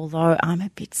hour, although I'm a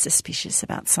bit suspicious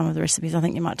about some of the recipes. I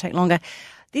think they might take longer.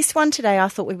 This one today, I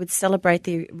thought we would celebrate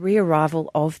the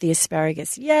re-arrival of the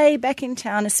asparagus. Yay, back in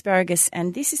town, asparagus.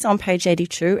 And this is on page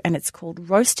 82, and it's called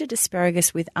Roasted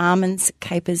Asparagus with Almonds,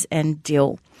 Capers and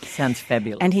Dill. Sounds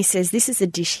fabulous. And he says this is a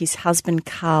dish his husband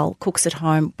Carl cooks at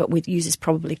home, but uses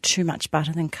probably too much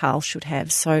butter than Carl should have.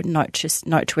 So note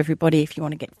to everybody, if you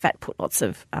want to get fat, put lots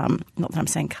of, not that I'm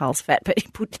saying Carl's fat, but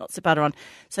put lots of butter on.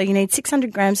 So you need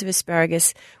 600 grams of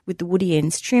asparagus with the woody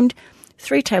ends trimmed,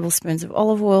 3 tablespoons of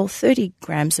olive oil, 30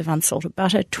 grams of unsalted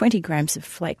butter, 20 grams of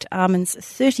flaked almonds,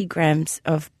 30 grams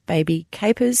of baby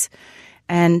capers,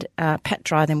 and pat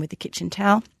dry them with the kitchen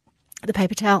towel. The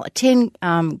paper towel, 10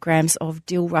 grams of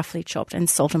dill roughly chopped, and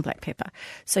salt and black pepper.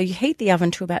 So you heat the oven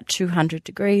to about 200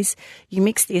 degrees. You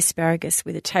mix the asparagus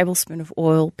with a tablespoon of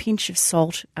oil, pinch of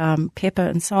salt, pepper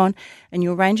and so on, and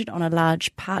you arrange it on a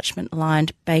large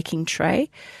parchment-lined baking tray.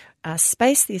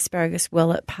 space the asparagus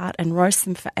well apart and roast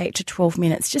them for 8 to 12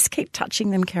 minutes. Just keep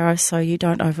touching them, Caro, so you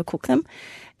don't overcook them.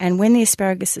 And when the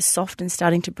asparagus is soft and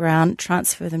starting to brown,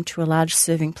 transfer them to a large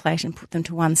serving plate and put them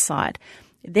to one side.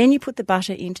 Then you put the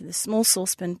butter into the small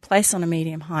saucepan, place on a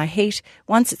medium-high heat.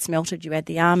 Once it's melted, you add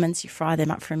the almonds, you fry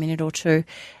them up for a minute or two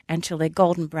until they're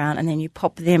golden brown, and then you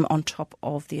pop them on top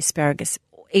of the asparagus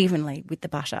evenly with the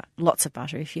butter, lots of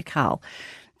butter if you're Carl.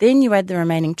 Then you add the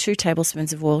remaining 2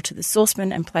 tablespoons of oil to the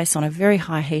saucepan and place on a very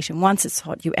high heat. And once it's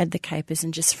hot, you add the capers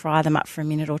and just fry them up for a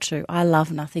minute or two. I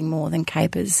love nothing more than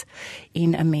capers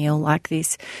in a meal like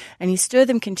this. And you stir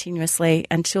them continuously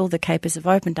until the capers have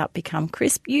opened up, become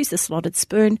crisp. Use the slotted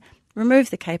spoon,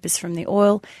 remove the capers from the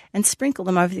oil and sprinkle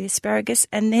them over the asparagus.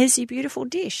 And there's your beautiful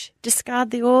dish. Discard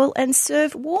the oil and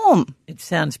serve warm. It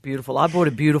sounds beautiful. I bought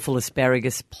a beautiful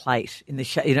asparagus plate in the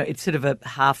shape, it's sort of a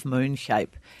half moon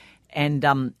shape. And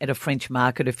at a French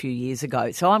market a few years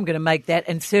ago. So I'm going to make that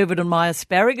and serve it on my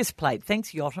asparagus plate.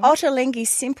 Thanks, Yotam. Ottolenghi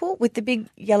Simple with the big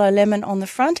yellow lemon on the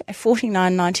front at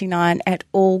 $49.99 at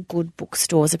all good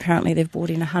bookstores. Apparently they've brought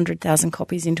in 100,000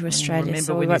 copies into Australia,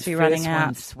 so we won't be running out.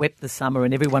 One swept the summer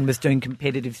and everyone was doing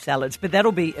competitive salads. But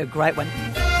that'll be a great one.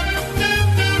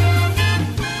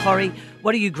 Corrie,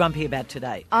 what are you grumpy about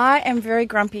today? I am very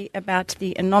grumpy about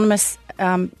the anonymous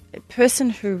person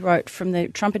who wrote from the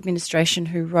Trump administration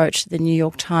who wrote the New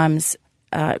York Times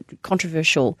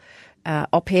controversial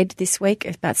op-ed this week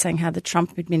about saying how the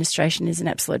Trump administration is an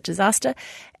absolute disaster.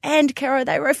 And, Caro,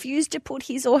 they refused to put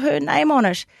his or her name on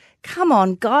it. Come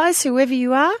on, guys, whoever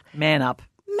you are. Man up.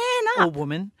 Man up. Or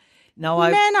woman.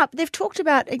 Man up. They've talked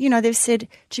about, they've said,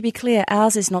 to be clear,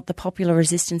 ours is not the popular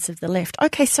resistance of the left.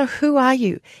 Okay, so who are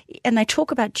you? And they talk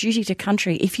about duty to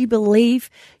country. If you believe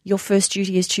your first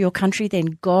duty is to your country,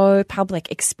 then go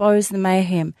public, expose the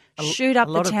mayhem, shoot up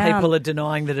the town. A lot of people are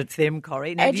denying that it's them,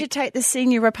 Corrie. Now, agitate the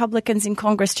senior Republicans in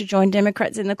Congress to join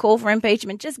Democrats in the call for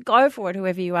impeachment. Just go for it,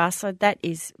 whoever you are. So that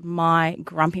is my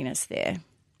grumpiness there.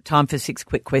 Time for 6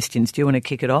 quick questions. Do you want to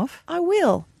kick it off? I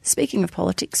will. Speaking of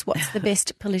politics, what's the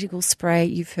best political spray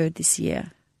you've heard this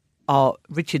year? Oh,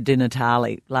 Richard Di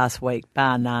Natale last week,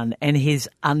 bar none, and his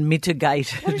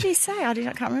unmitigated... What did he say? I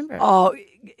can't remember. Oh,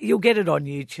 you'll get it on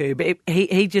YouTube.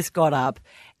 He just got up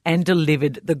and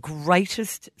delivered the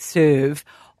greatest serve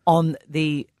on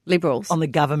the Liberals, on the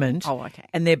government,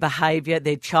 and their behaviour,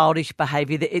 their childish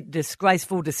behaviour,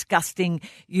 disgraceful, disgusting,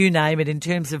 you name it. In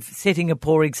terms of setting a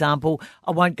poor example,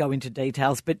 I won't go into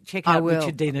details, but check out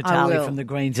Richard Di Natale from the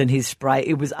Greens and his spray.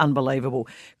 It was unbelievable.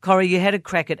 Corrie, you had a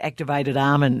crack at activated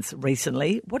almonds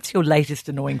recently. What's your latest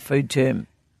annoying food term?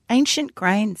 Ancient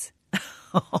grains.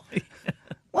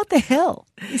 What the hell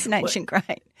is an ancient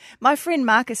grain? My friend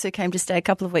Marcus, who came to stay a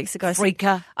couple of weeks ago, said,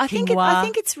 I think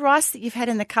it's rice that you've had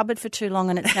in the cupboard for too long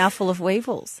and it's now full of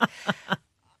weevils.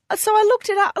 So I looked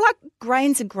it up. Like,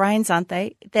 grains are grains, aren't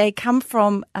they? They come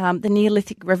from the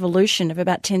Neolithic revolution of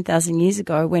about 10,000 years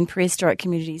ago, when prehistoric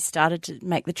communities started to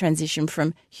make the transition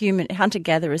from human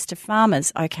hunter-gatherers to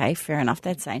farmers. Okay, fair enough.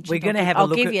 That's ancient. We're going to have a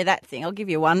look. I'll give you that thing. I'll give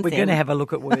you one thing. We're going to have a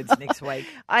look at words next week.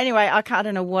 Anyway, I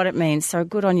don't know what it means. So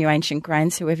good on you, ancient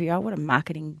grains, whoever you are. What a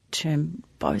marketing term,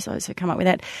 bozos who come up with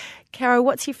that. Caro,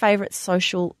 what's your favourite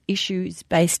social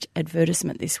issues-based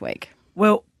advertisement this week?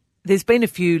 Well, there's been a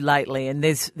few lately, and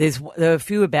there are a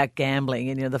few about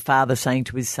gambling, and the father saying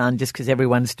to his son, just because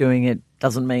everyone's doing it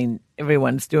doesn't mean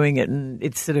everyone's doing it, and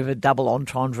it's sort of a double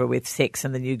entendre with sex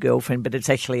and the new girlfriend, but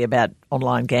it's actually about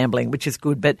online gambling, which is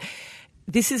good. But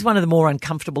this is one of the more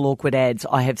uncomfortable, awkward ads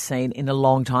I have seen in a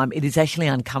long time. It is actually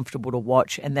uncomfortable to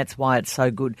watch, and that's why it's so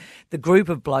good. The group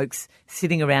of blokes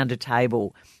sitting around a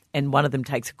table, and one of them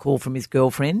takes a call from his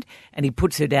girlfriend, and he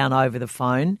puts her down over the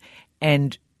phone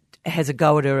and has a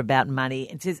go at her about money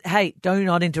and says, hey, do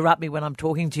not interrupt me when I'm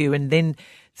talking to you, and then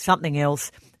something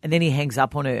else, and then he hangs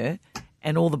up on her,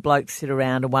 and all the blokes sit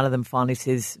around, and one of them finally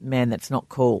says, man, that's not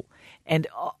cool. And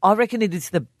I reckon it is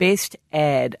the best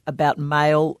ad about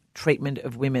male treatment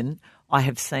of women I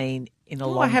have seen in a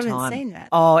long time. I haven't seen that.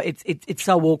 Oh, it's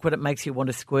so awkward it makes you want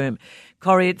to squirm.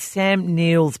 Corrie, it's Sam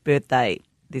Neill's birthday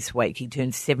this week. He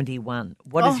turns 71.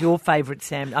 What is your favourite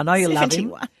Sam? I know you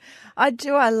 71. Love him. I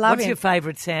do. I love him. What's your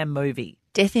favourite Sam movie?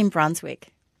 Death in Brunswick.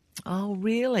 Oh,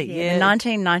 really? Yeah. The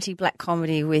 1990 black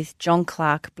comedy with John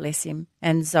Clark, bless him,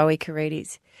 and Zoe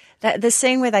Carides. The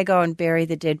scene where they go and bury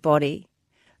the dead body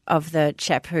of the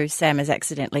chap who Sam has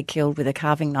accidentally killed with a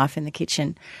carving knife in the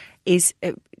kitchen is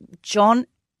John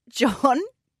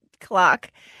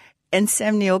Clark and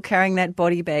Sam Neill carrying that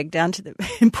body bag down to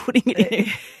and putting it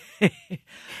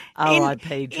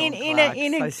R.I.P. John Clark.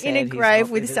 In a grave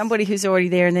with somebody who's already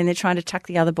there, and then they're trying to tuck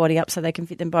the other body up so they can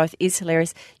fit them both is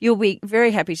hilarious. You'll be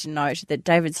very happy to note that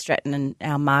David Stratton and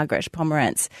our Margaret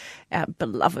Pomerantz, our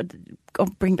beloved,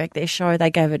 bring back their show. They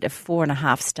gave it a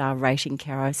 4.5-star rating,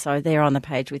 Caro. So they're on the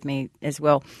page with me as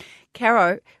well.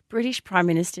 Caro, British Prime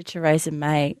Minister Theresa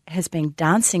May has been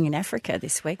dancing in Africa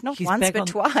this week, not once but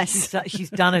twice. She's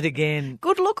done it again.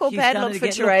 Good look or bad look for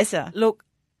Theresa? Look,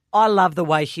 I love the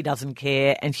way she doesn't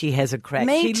care and she has a crack.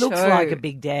 She looks like a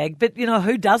big dag, but,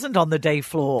 who doesn't on the D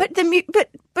floor?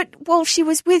 Well, she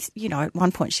was with, at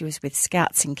one point she was with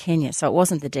Scouts in Kenya, so it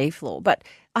wasn't the D floor. But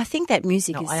I think that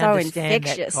music is so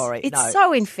infectious. It's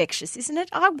so infectious, isn't it?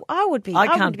 I would be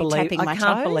tapping my toes. I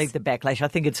can't believe the backlash. I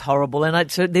think it's horrible.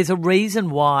 And so there's a reason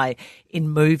why in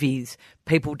movies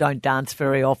people don't dance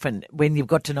very often when you've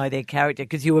got to know their character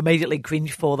because you immediately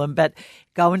cringe for them. But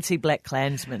go and see Black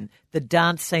Klansman. The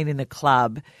dance scene in the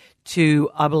club to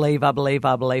I believe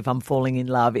I'm falling in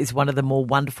love is one of the more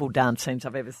wonderful dance scenes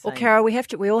I've ever seen. Well, Carol, we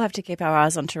all have to keep our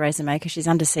eyes on Theresa May because she's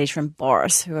under siege from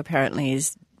Boris, who apparently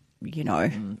is,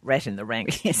 rat in the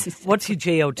ranks. Yes. What's your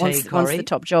GLT, Corey? Wants the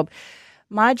top job.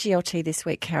 My GLT this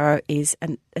week, Caro, is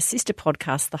a sister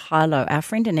podcast, The High Low. Our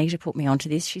friend Anita put me onto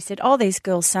this. She said, these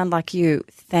girls sound like you.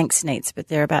 Thanks, Neats, but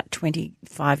they're about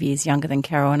 25 years younger than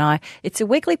Caro and I. It's a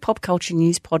weekly pop culture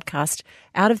news podcast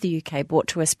out of the UK brought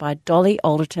to us by Dolly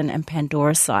Alderton and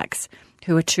Pandora Sykes,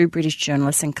 who are two British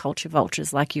journalists and culture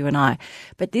vultures like you and I.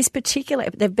 But this particular,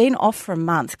 they've been off for a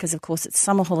month because, of course, it's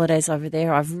summer holidays over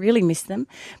there. I've really missed them.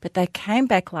 But they came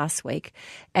back last week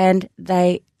and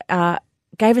they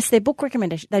gave us their book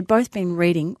recommendation. They'd both been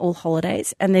reading all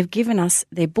holidays and they've given us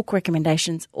their book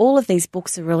recommendations. All of these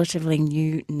books are relatively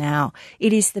new now.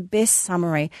 It is the best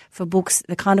summary for books,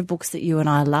 the kind of books that you and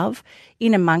I love.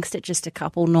 In amongst it, just a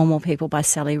couple, Normal People by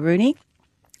Sally Rooney.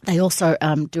 They also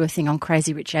do a thing on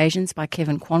Crazy Rich Asians by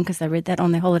Kevin Kwan because they read that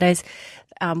on their holidays.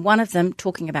 One of them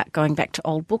talking about going back to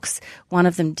old books. One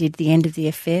of them did The End of the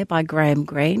Affair by Graham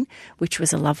Greene, which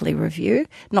was a lovely review.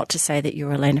 Not to say that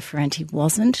your Elena Ferrante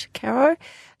wasn't, Caro.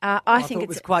 I think it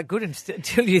was quite good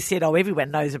until you said, everyone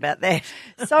knows about that.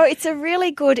 So it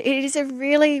is a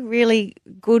really, really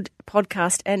good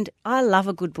podcast. And I love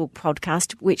a good book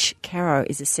podcast, which, Caro,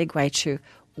 is a segue to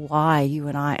why you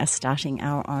and I are starting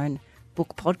our own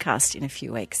book podcast in a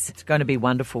few weeks. It's going to be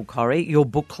wonderful, Corrie. Your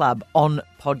book club on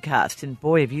podcast. And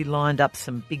boy, have you lined up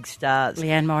some big stars.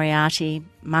 Leanne Moriarty,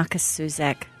 Marcus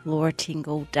Suzak, Laura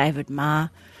Tingle, David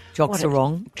Marr. Jock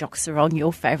Sarong,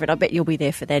 your favourite. I bet you'll be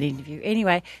there for that interview.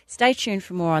 Anyway, stay tuned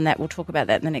for more on that. We'll talk about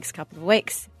that in the next couple of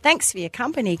weeks. Thanks for your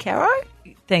company, Caro.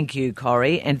 Thank you,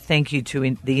 Corrie, and thank you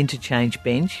to the Interchange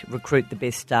Bench. Recruit the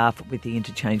best staff with the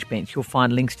Interchange Bench. You'll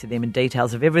find links to them and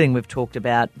details of everything we've talked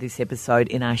about this episode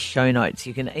in our show notes.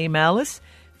 You can email us,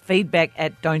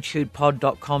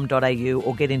 feedback@don'tshootpod.com.au,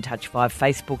 or get in touch via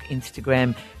Facebook,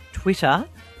 Instagram, Twitter,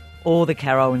 or the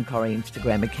Caro and Corrie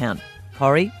Instagram account.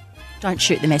 Corrie? Don't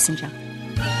shoot the messenger.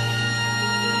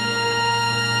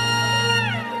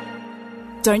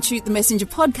 Don't Shoot the Messenger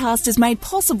podcast is made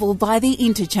possible by the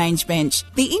Interchange Bench.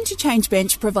 The Interchange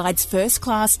Bench provides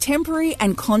first-class temporary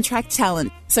and contract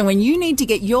talent. So when you need to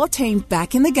get your team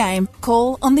back in the game,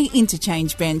 call on the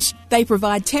Interchange Bench. They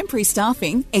provide temporary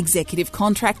staffing, executive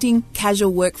contracting,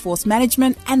 casual workforce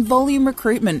management and volume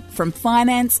recruitment from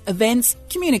finance, events,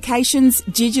 communications,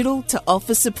 digital to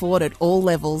office support at all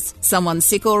levels. Someone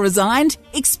sick or resigned?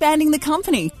 Expanding the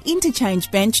company.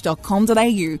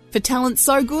 Interchangebench.com.au. For talent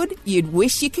so good, you'd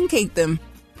wish you can keep them.